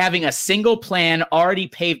 not having a single plan already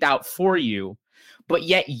paved out for you, but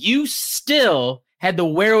yet you still had the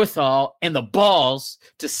wherewithal and the balls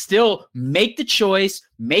to still make the choice,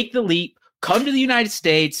 make the leap, come to the United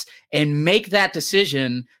States and make that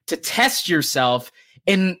decision to test yourself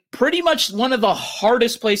in pretty much one of the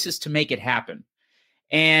hardest places to make it happen.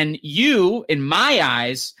 And you, in my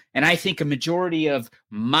eyes, and I think a majority of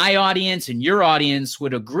my audience and your audience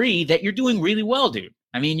would agree that you're doing really well, dude.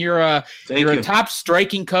 I mean, you're a top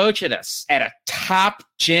striking coach at a top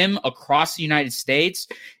gym across the United States.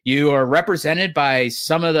 You are represented by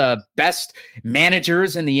some of the best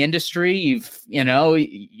managers in the industry.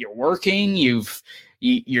 You're working.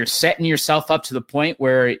 You're setting yourself up to the point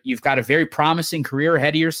where you've got a very promising career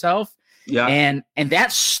ahead of yourself. Yeah, and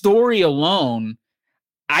that story alone,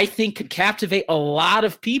 I think, could captivate a lot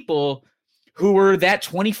of people who were that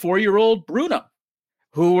 24-year-old Bruno,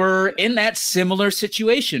 who were in that similar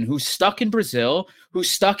situation, who's stuck in Brazil, who's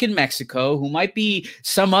stuck in Mexico, who might be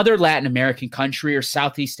some other Latin American country or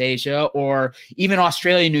Southeast Asia or even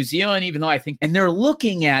Australia, New Zealand, even though I think, and they're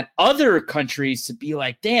looking at other countries to be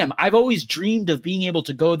like, damn, I've always dreamed of being able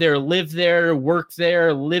to go there, live there, work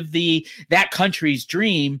there, live that country's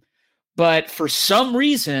dream. But for some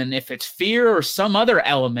reason, if it's fear or some other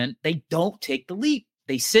element, they don't take the leap.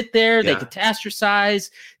 They sit there, they catastrophize,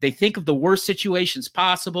 they think of the worst situations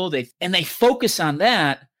possible, they focus on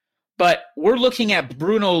that. But we're looking at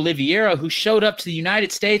Bruno Oliveira, who showed up to the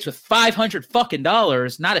United States with $500 fucking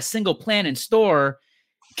dollars, not a single plan in store,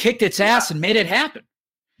 kicked its ass and made it happen.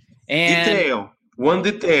 And one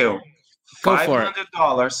detail. Go for it.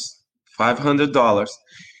 $500.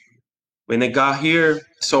 When I got here,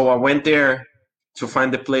 so I went there to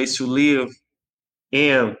find a place to live,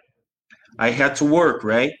 and I had to work,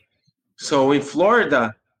 right? So in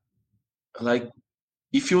Florida, like,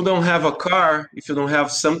 if you don't have a car, if you don't have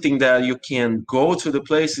something that you can go to the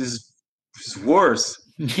place, is worse.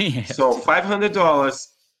 So $500,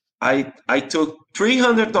 I took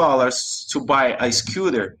 $300 to buy a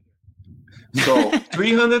scooter. So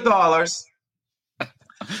 $300.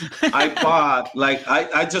 I bought,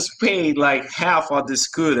 I just paid like half of the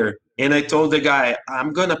scooter, and I told the guy,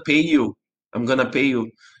 I'm gonna pay you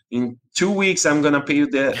in 2 weeks. I'm gonna pay you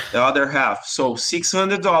the other half. So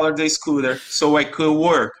 $600 the scooter, so I could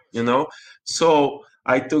work, So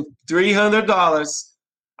I took $300.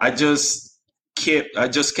 I just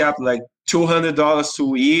kept like $200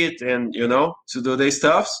 to eat and to do the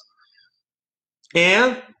stuffs,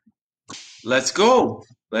 and let's go.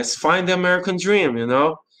 Let's find the American dream, you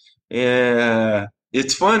know? And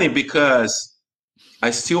it's funny because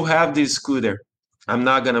I still have this scooter. I'm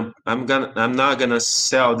not gonna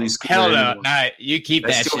sell this scooter Hell no, anymore. nah, you keep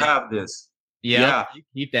I that still shit. have this. Yep, Yeah. you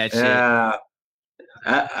keep that shit.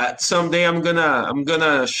 Someday I'm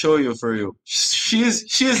gonna show you for you. She's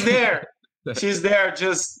there. She's there.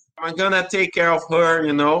 Just I'm gonna take care of her,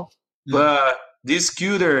 you know. But this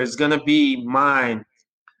scooter is gonna be mine.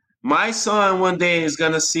 My son one day is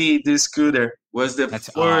gonna see this scooter. Was That's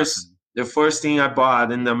awesome. the first thing I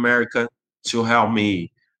bought in America to help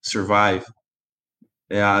me survive.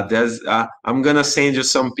 Yeah, I'm gonna send you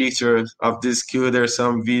some pictures of this scooter,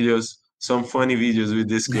 some videos, some funny videos with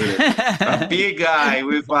this scooter. A big guy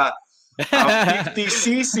with a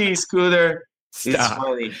 50cc scooter. It's Stop.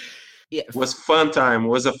 funny. Yeah. Was fun time.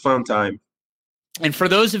 Was a fun time. And for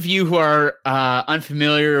those of you who are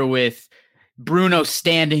unfamiliar with Bruno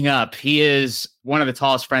standing up, he is one of the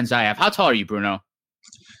tallest friends I have. How tall are you, Bruno?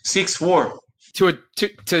 6'4".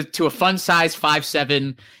 To a fun size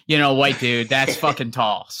 5'7", white dude, that's fucking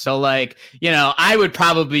tall. So like, I would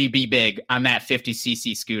probably be big on that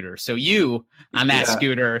 50cc scooter. So you on that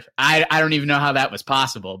scooter, I don't even know how that was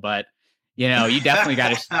possible, but you definitely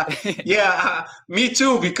got to. Yeah, me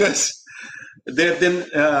too, because then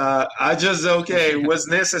I just was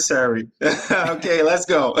necessary. Okay, let's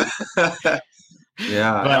go.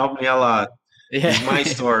 Yeah, helped me a lot. Yeah. It's my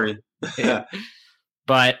story. Yeah.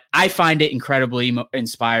 But I find it incredibly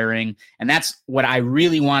inspiring. And that's what I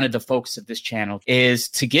really wanted the focus of this channel is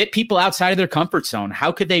to get people outside of their comfort zone.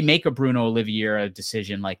 How could they make a Bruno Oliveira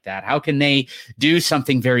decision like that? How can they do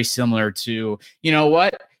something very similar to, you know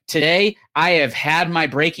what? Today, I have had my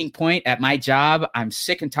breaking point at my job. I'm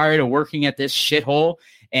sick and tired of working at this shithole.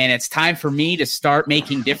 And it's time for me to start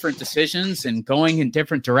making different decisions and going in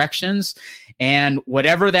different directions. And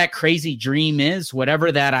whatever that crazy dream is,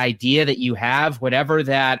 whatever that idea that you have, whatever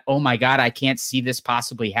that, oh my God, I can't see this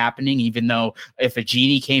possibly happening, even though if a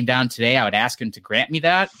genie came down today, I would ask him to grant me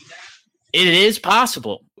that. It is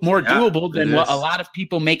possible, more doable than what a lot of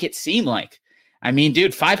people make it seem like. I mean,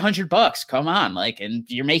 dude, $500, come on. Like, and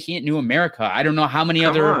you're making it new America. I don't know how many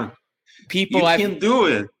other people I can do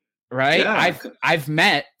it. Right. Yeah. I've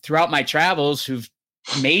met throughout my travels who've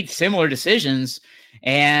made similar decisions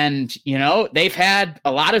and, they've had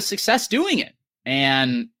a lot of success doing it.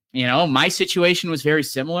 And, my situation was very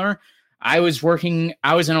similar. I was in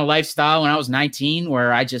a lifestyle when I was 19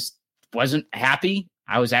 where I just wasn't happy.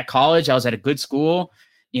 I was at college. I was at a good school.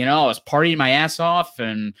 I was partying my ass off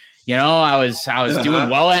and, I was doing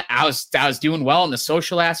well. I was doing well in the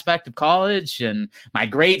social aspect of college, and my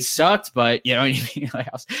grades sucked, but I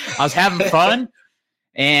was having fun.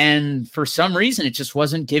 And for some reason, it just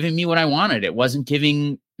wasn't giving me what I wanted. It wasn't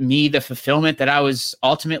giving me the fulfillment that I was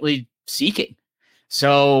ultimately seeking.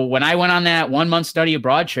 So when I went on that 1 month study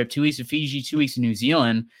abroad trip, 2 weeks in Fiji, 2 weeks in New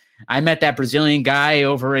Zealand, I met that Brazilian guy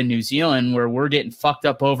over in New Zealand where we're getting fucked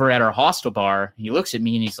up over at our hostel bar. He looks at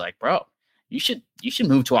me and he's like, bro, you should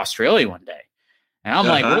move to Australia one day. And I'm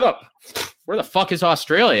like, where the fuck is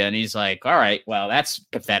Australia? And he's like, all right, well, that's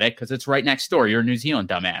pathetic because it's right next door. You're in New Zealand,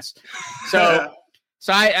 dumbass. So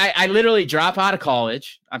I literally drop out of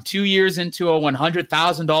college. I'm 2 years into a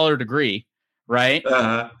 $100,000 degree, right?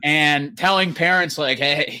 And telling parents like,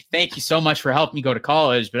 hey, thank you so much for helping me go to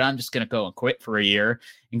college, but I'm just going to go and quit for a year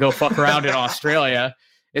and go fuck around in Australia.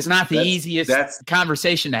 It's not the easiest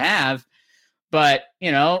conversation to have, but,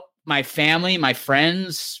 my family, my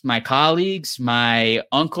friends, my colleagues, my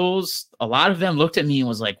uncles, a lot of them looked at me and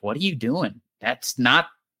was like, what are you doing? That's not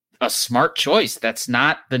a smart choice. That's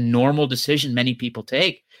not the normal decision many people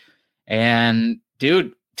take. And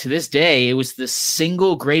dude, to this day, it was the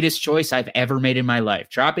single greatest choice I've ever made in my life.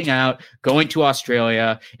 Dropping out, going to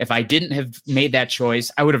Australia. If I didn't have made that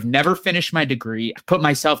choice, I would have never finished my degree, put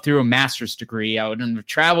myself through a master's degree. I would have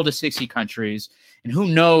traveled to 60 countries. And who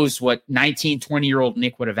knows what 19, 20-year-old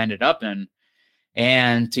Nick would have ended up in.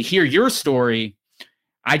 And to hear your story,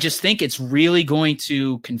 I just think it's really going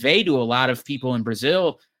to convey to a lot of people in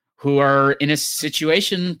Brazil who are in a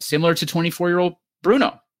situation similar to 24-year-old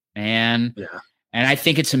Bruno. And I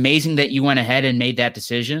think it's amazing that you went ahead and made that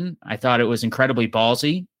decision. I thought it was incredibly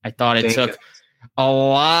ballsy. I thought it took a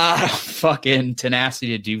lot of fucking tenacity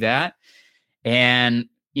to do that. And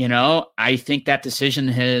I think that decision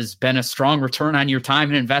has been a strong return on your time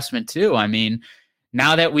and investment too. I mean,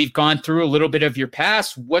 now that we've gone through a little bit of your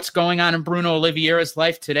past, what's going on in Bruno Oliveira's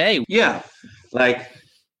life today? Yeah, like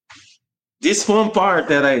this one part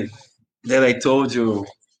that I told you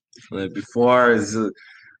before is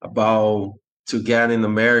about to get in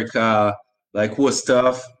America. Like was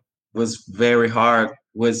tough, was very hard.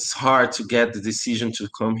 was hard to get the decision to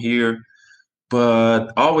come here,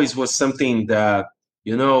 but always was something that,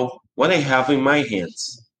 what I have in my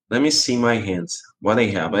hands. Let me see my hands. What I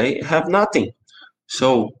have. I have nothing.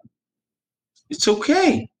 So it's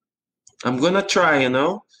okay. I'm gonna try.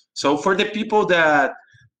 So for the people that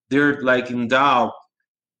they're like in doubt,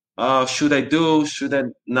 should I do? Should I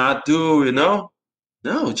not do? No,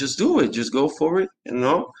 just do it. Just go for it.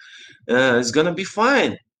 It's gonna be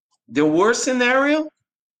fine. The worst scenario,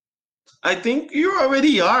 I think you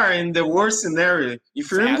already are in the worst scenario.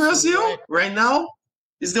 If you're in Brazil right now,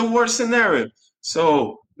 it's the worst scenario.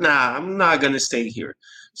 So nah, I'm not gonna stay here.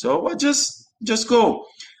 So I just go.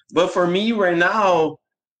 But for me right now,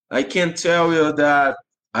 I can tell you that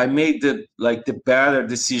I made the better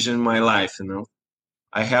decision in my life.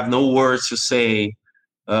 I have no words to say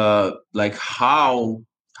like how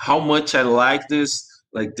much I like this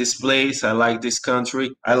place. I like this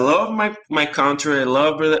country. I love my country. I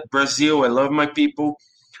love Brazil. I love my people.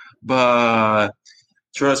 But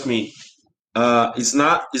trust me, it's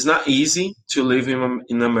not easy to live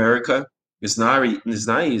in America. It's not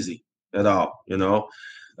easy at all.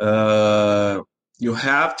 You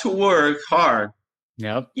have to work hard.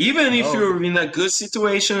 Yep. Even if you're in a good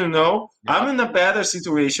situation. I'm in a better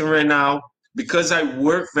situation right now because I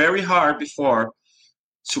worked very hard before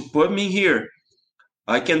to put me here.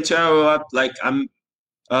 I can tell you, like I'm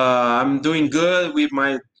doing good with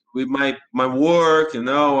my work.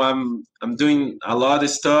 I'm doing a lot of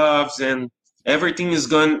stuff, and everything is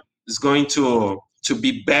going to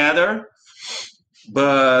be better.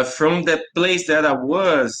 But from the place that I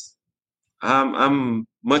was, I'm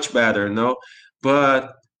much better.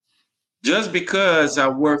 But just because I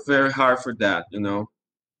work very hard for that.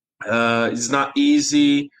 It's not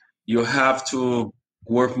easy. You have to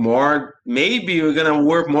work more. Maybe you're gonna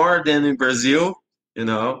work more than in Brazil.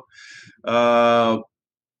 Uh,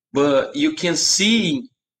 but you can see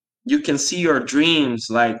your dreams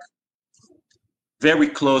like very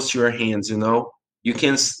close to your hands. You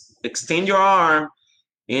can extend your arm,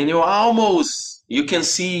 and you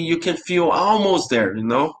can feel almost there.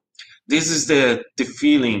 This is the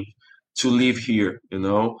feeling to live here.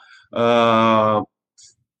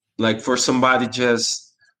 Like for somebody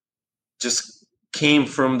just came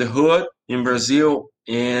from the hood in Brazil,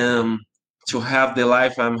 and to have the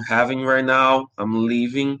life I'm having right now. I'm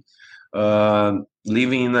living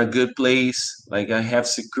in a good place. Like I have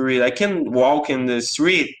security. I can walk in the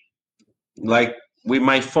street like with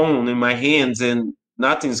my phone in my hands, and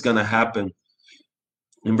nothing's gonna happen.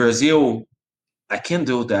 In Brazil, I can't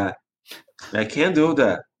do that. I can't do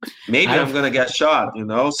that. Maybe I'm gonna get shot.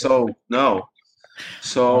 So no.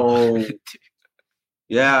 So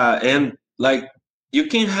yeah, and like you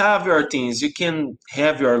can have your things, you can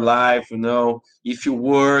have your life. If you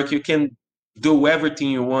work, you can do everything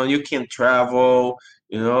you want. You can travel.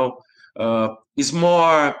 It's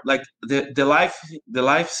more like the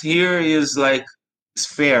life here is like it's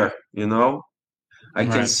fair. I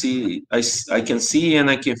can Right. see, I can see, and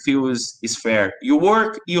I can feel is fair. You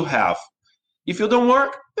work, you have. If you don't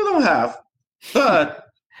work, you don't have. But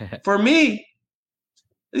for me,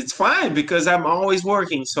 it's fine because I'm always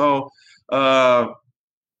working. So uh,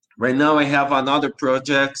 right now I have another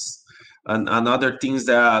projects and another things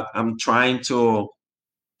that I'm trying to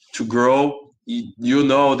grow. You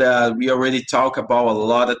know that we already talk about a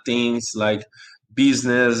lot of things like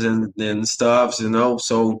business and stuff.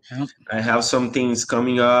 So Yep. I have some things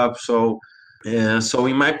coming up. So in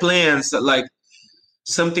my plans, like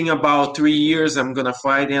something about 3 years, I'm gonna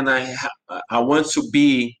fight, and I want to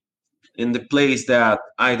be in the place that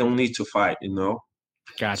I don't need to fight.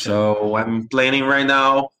 Gotcha. So I'm planning right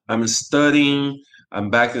now. I'm studying. I'm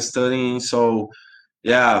back to studying. So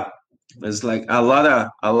yeah, there's like a lot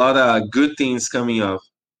of good things coming up.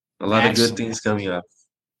 A lot of good Excellent. things coming up.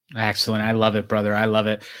 Excellent. I love it, brother. I love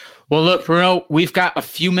it. Well, look, Bruno, we've got a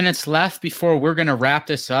few minutes left before we're going to wrap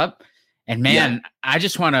this up. And man, I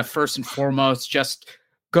just want to first and foremost just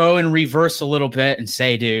go and reverse a little bit and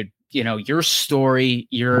say, dude, your story,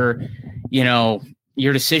 your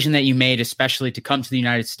decision that you made, especially to come to the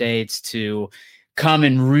United States, to come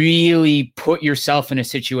and really put yourself in a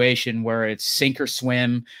situation where it's sink or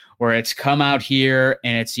swim, where it's come out here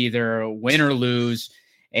and it's either win or lose.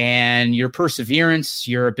 And your perseverance,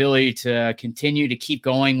 your ability to continue to keep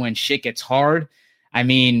going when shit gets hard. I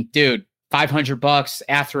mean, dude, $500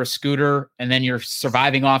 after a scooter, and then you're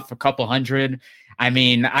surviving off a couple hundred. I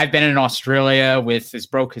mean, I've been in Australia with as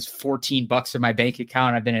broke as $14 in my bank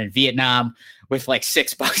account. I've been in Vietnam with like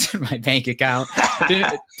 $6 in my bank account.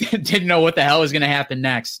 Didn't know what the hell was going to happen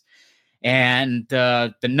next. And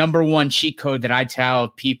the number one cheat code that I tell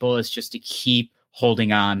people is just to keep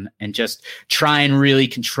holding on, and just try and really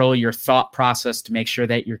control your thought process to make sure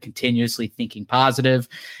that you're continuously thinking positive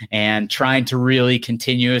and trying to really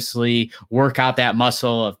continuously work out that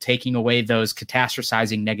muscle of taking away those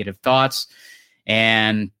catastrophizing negative thoughts.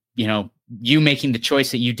 And, you making the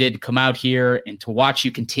choice that you did to come out here and to watch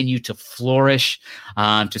you continue to flourish,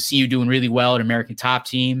 to see you doing really well at American Top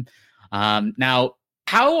Team. Now,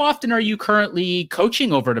 how often are you currently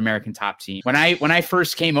coaching over at American Top Team? When I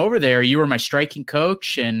first came over there, you were my striking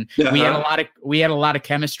coach, and we had a lot of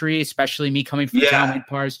chemistry, especially me coming from John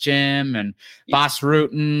Wayne gym and Boss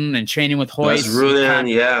Rutan and training with Hoist.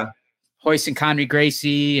 Hoist and Conry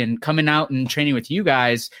Gracie, and coming out and training with you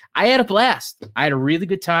guys. I had a blast. I had a really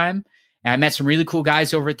good time. And I met some really cool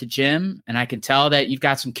guys over at the gym, and I can tell that you've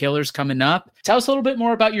got some killers coming up. Tell us a little bit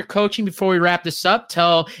more about your coaching before we wrap this up.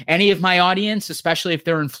 Tell any of my audience, especially if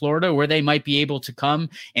they're in Florida, where they might be able to come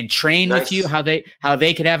and train with you, how they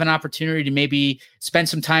could have an opportunity to maybe spend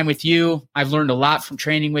some time with you. I've learned a lot from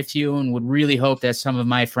training with you, and would really hope that some of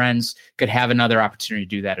my friends could have another opportunity to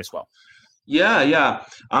do that as well. Yeah.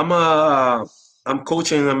 I'm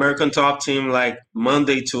coaching an American Top Team like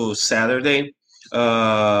Monday to Saturday.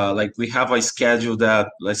 Like we have a schedule that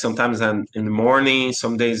like sometimes I'm in the morning,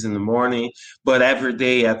 some days in the morning, but every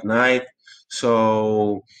day at night.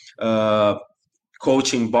 So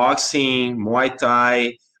coaching boxing, Muay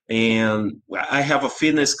Thai, and I have a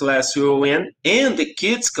fitness class too, and the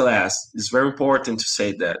kids class is very important to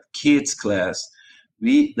say that kids class.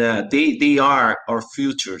 They are our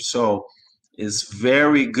future, so it's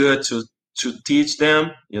very good to teach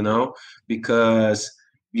them, because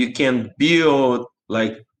you can build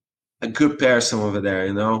like a good person over there,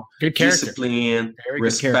 good character, discipline,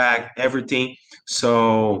 respect, everything.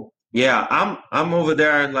 So yeah, I'm over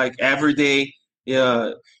there like every day.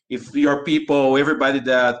 Yeah, if your people, everybody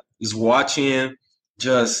that is watching,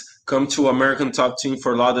 just come to American Top Team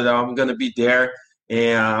for Lauderdale. I'm gonna be there,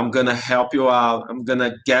 and I'm gonna help you out. I'm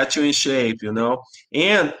gonna get you in shape,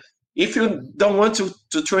 And if you don't want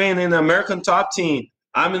to train in American Top Team,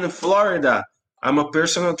 I'm in Florida. I'm a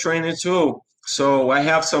personal trainer too. So I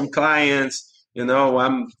have some clients,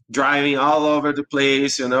 I'm driving all over the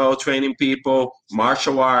place, training people,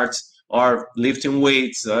 martial arts or lifting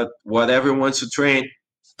weights, whatever wants to train.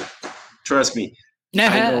 Trust me,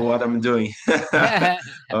 I know what I'm doing.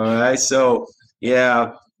 All right. So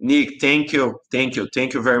yeah, Nick, thank you. Thank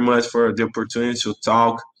you very much for the opportunity to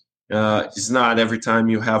talk. It's not every time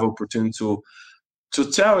you have opportunity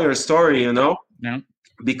to tell your story, No.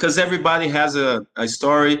 Because everybody has a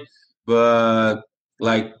story, but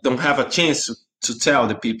like don't have a chance to tell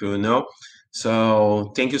the people,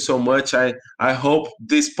 So thank you so much. I hope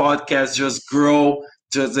this podcast just grow,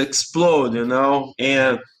 just explode,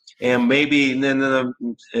 and maybe in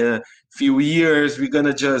a few years we're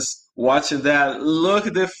gonna just watch that. Look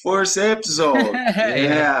at the first episode.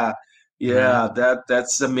 Yeah,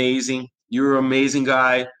 that's amazing. You're an amazing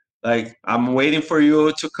guy. Like I'm waiting for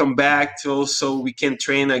you to come back so we can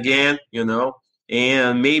train again,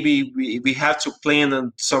 and maybe we have to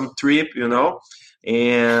plan some trip,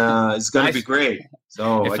 and it's gonna be great.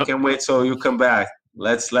 So I can't wait till you come back.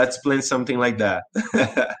 Let's plan something like that.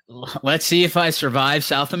 Let's see if I survive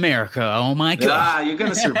South America. Oh my God! You're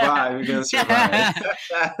gonna survive.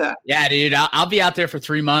 Yeah, dude. I'll be out there for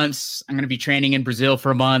 3 months. I'm gonna be training in Brazil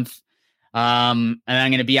for a month, and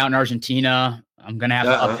I'm gonna be out in Argentina. I'm going to have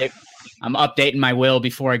to update. I'm updating my will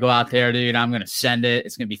before I go out there, dude. I'm going to send it.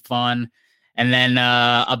 It's going to be fun. And then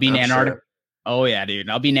I'll be in Antarctica. Sure. Oh, yeah, dude.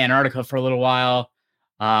 I'll be in Antarctica for a little while.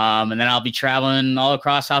 And then I'll be traveling all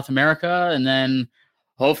across South America. And then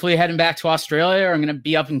hopefully heading back to Australia. Or I'm going to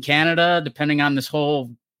be up in Canada, depending on this whole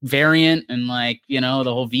variant and, the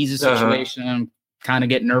whole visa situation. I'm kind of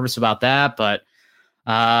getting nervous about that. But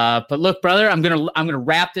look, brother, I'm gonna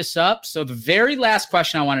wrap this up. So the very last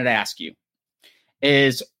question I wanted to ask you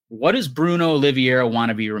is, what does Bruno Oliveira want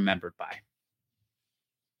to be remembered by?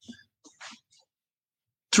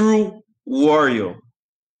 True warrior.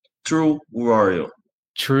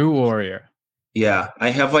 Yeah, I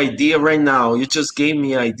have an idea right now. You just gave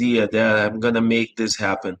me an idea that I'm going to make this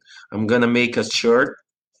happen. I'm going to make a shirt,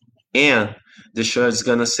 and the shirt is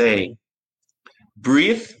going to say,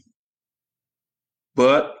 breathe,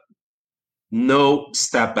 but no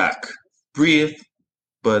step back. Breathe,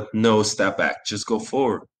 but no step back. Just go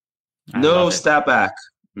forward. No step back.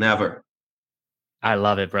 Never. I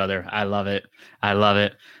love it, brother. I love it.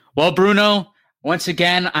 Well, Bruno, once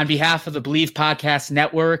again, on behalf of the Believe Podcast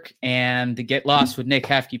Network and the Get Lost with Nick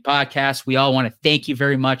Hefke podcast, we all want to thank you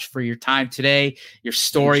very much for your time today. Your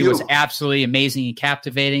story was absolutely amazing and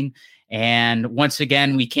captivating. And once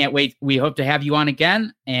again, we can't wait. We hope to have you on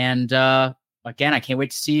again. And again, I can't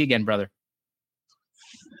wait to see you again, brother.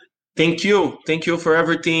 Thank you for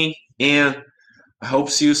everything, and I hope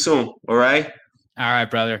to see you soon. All right. All right,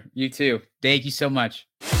 brother. You too. Thank you so much.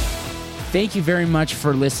 Thank you very much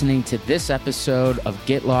for listening to this episode of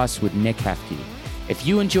Get Lost with Nick Hefke. If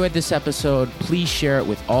you enjoyed this episode, please share it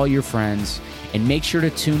with all your friends, and make sure to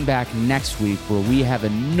tune back next week where we have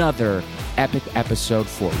another epic episode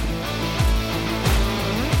for you.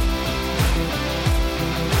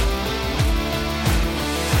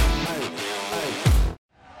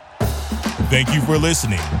 Thank you for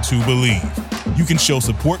listening to Believe. You can show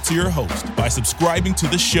support to your host by subscribing to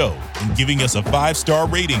the show and giving us a 5-star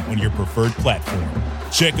rating on your preferred platform.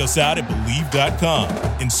 Check us out at Believe.com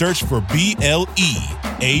and search for BLEAV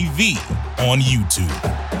on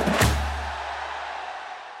YouTube.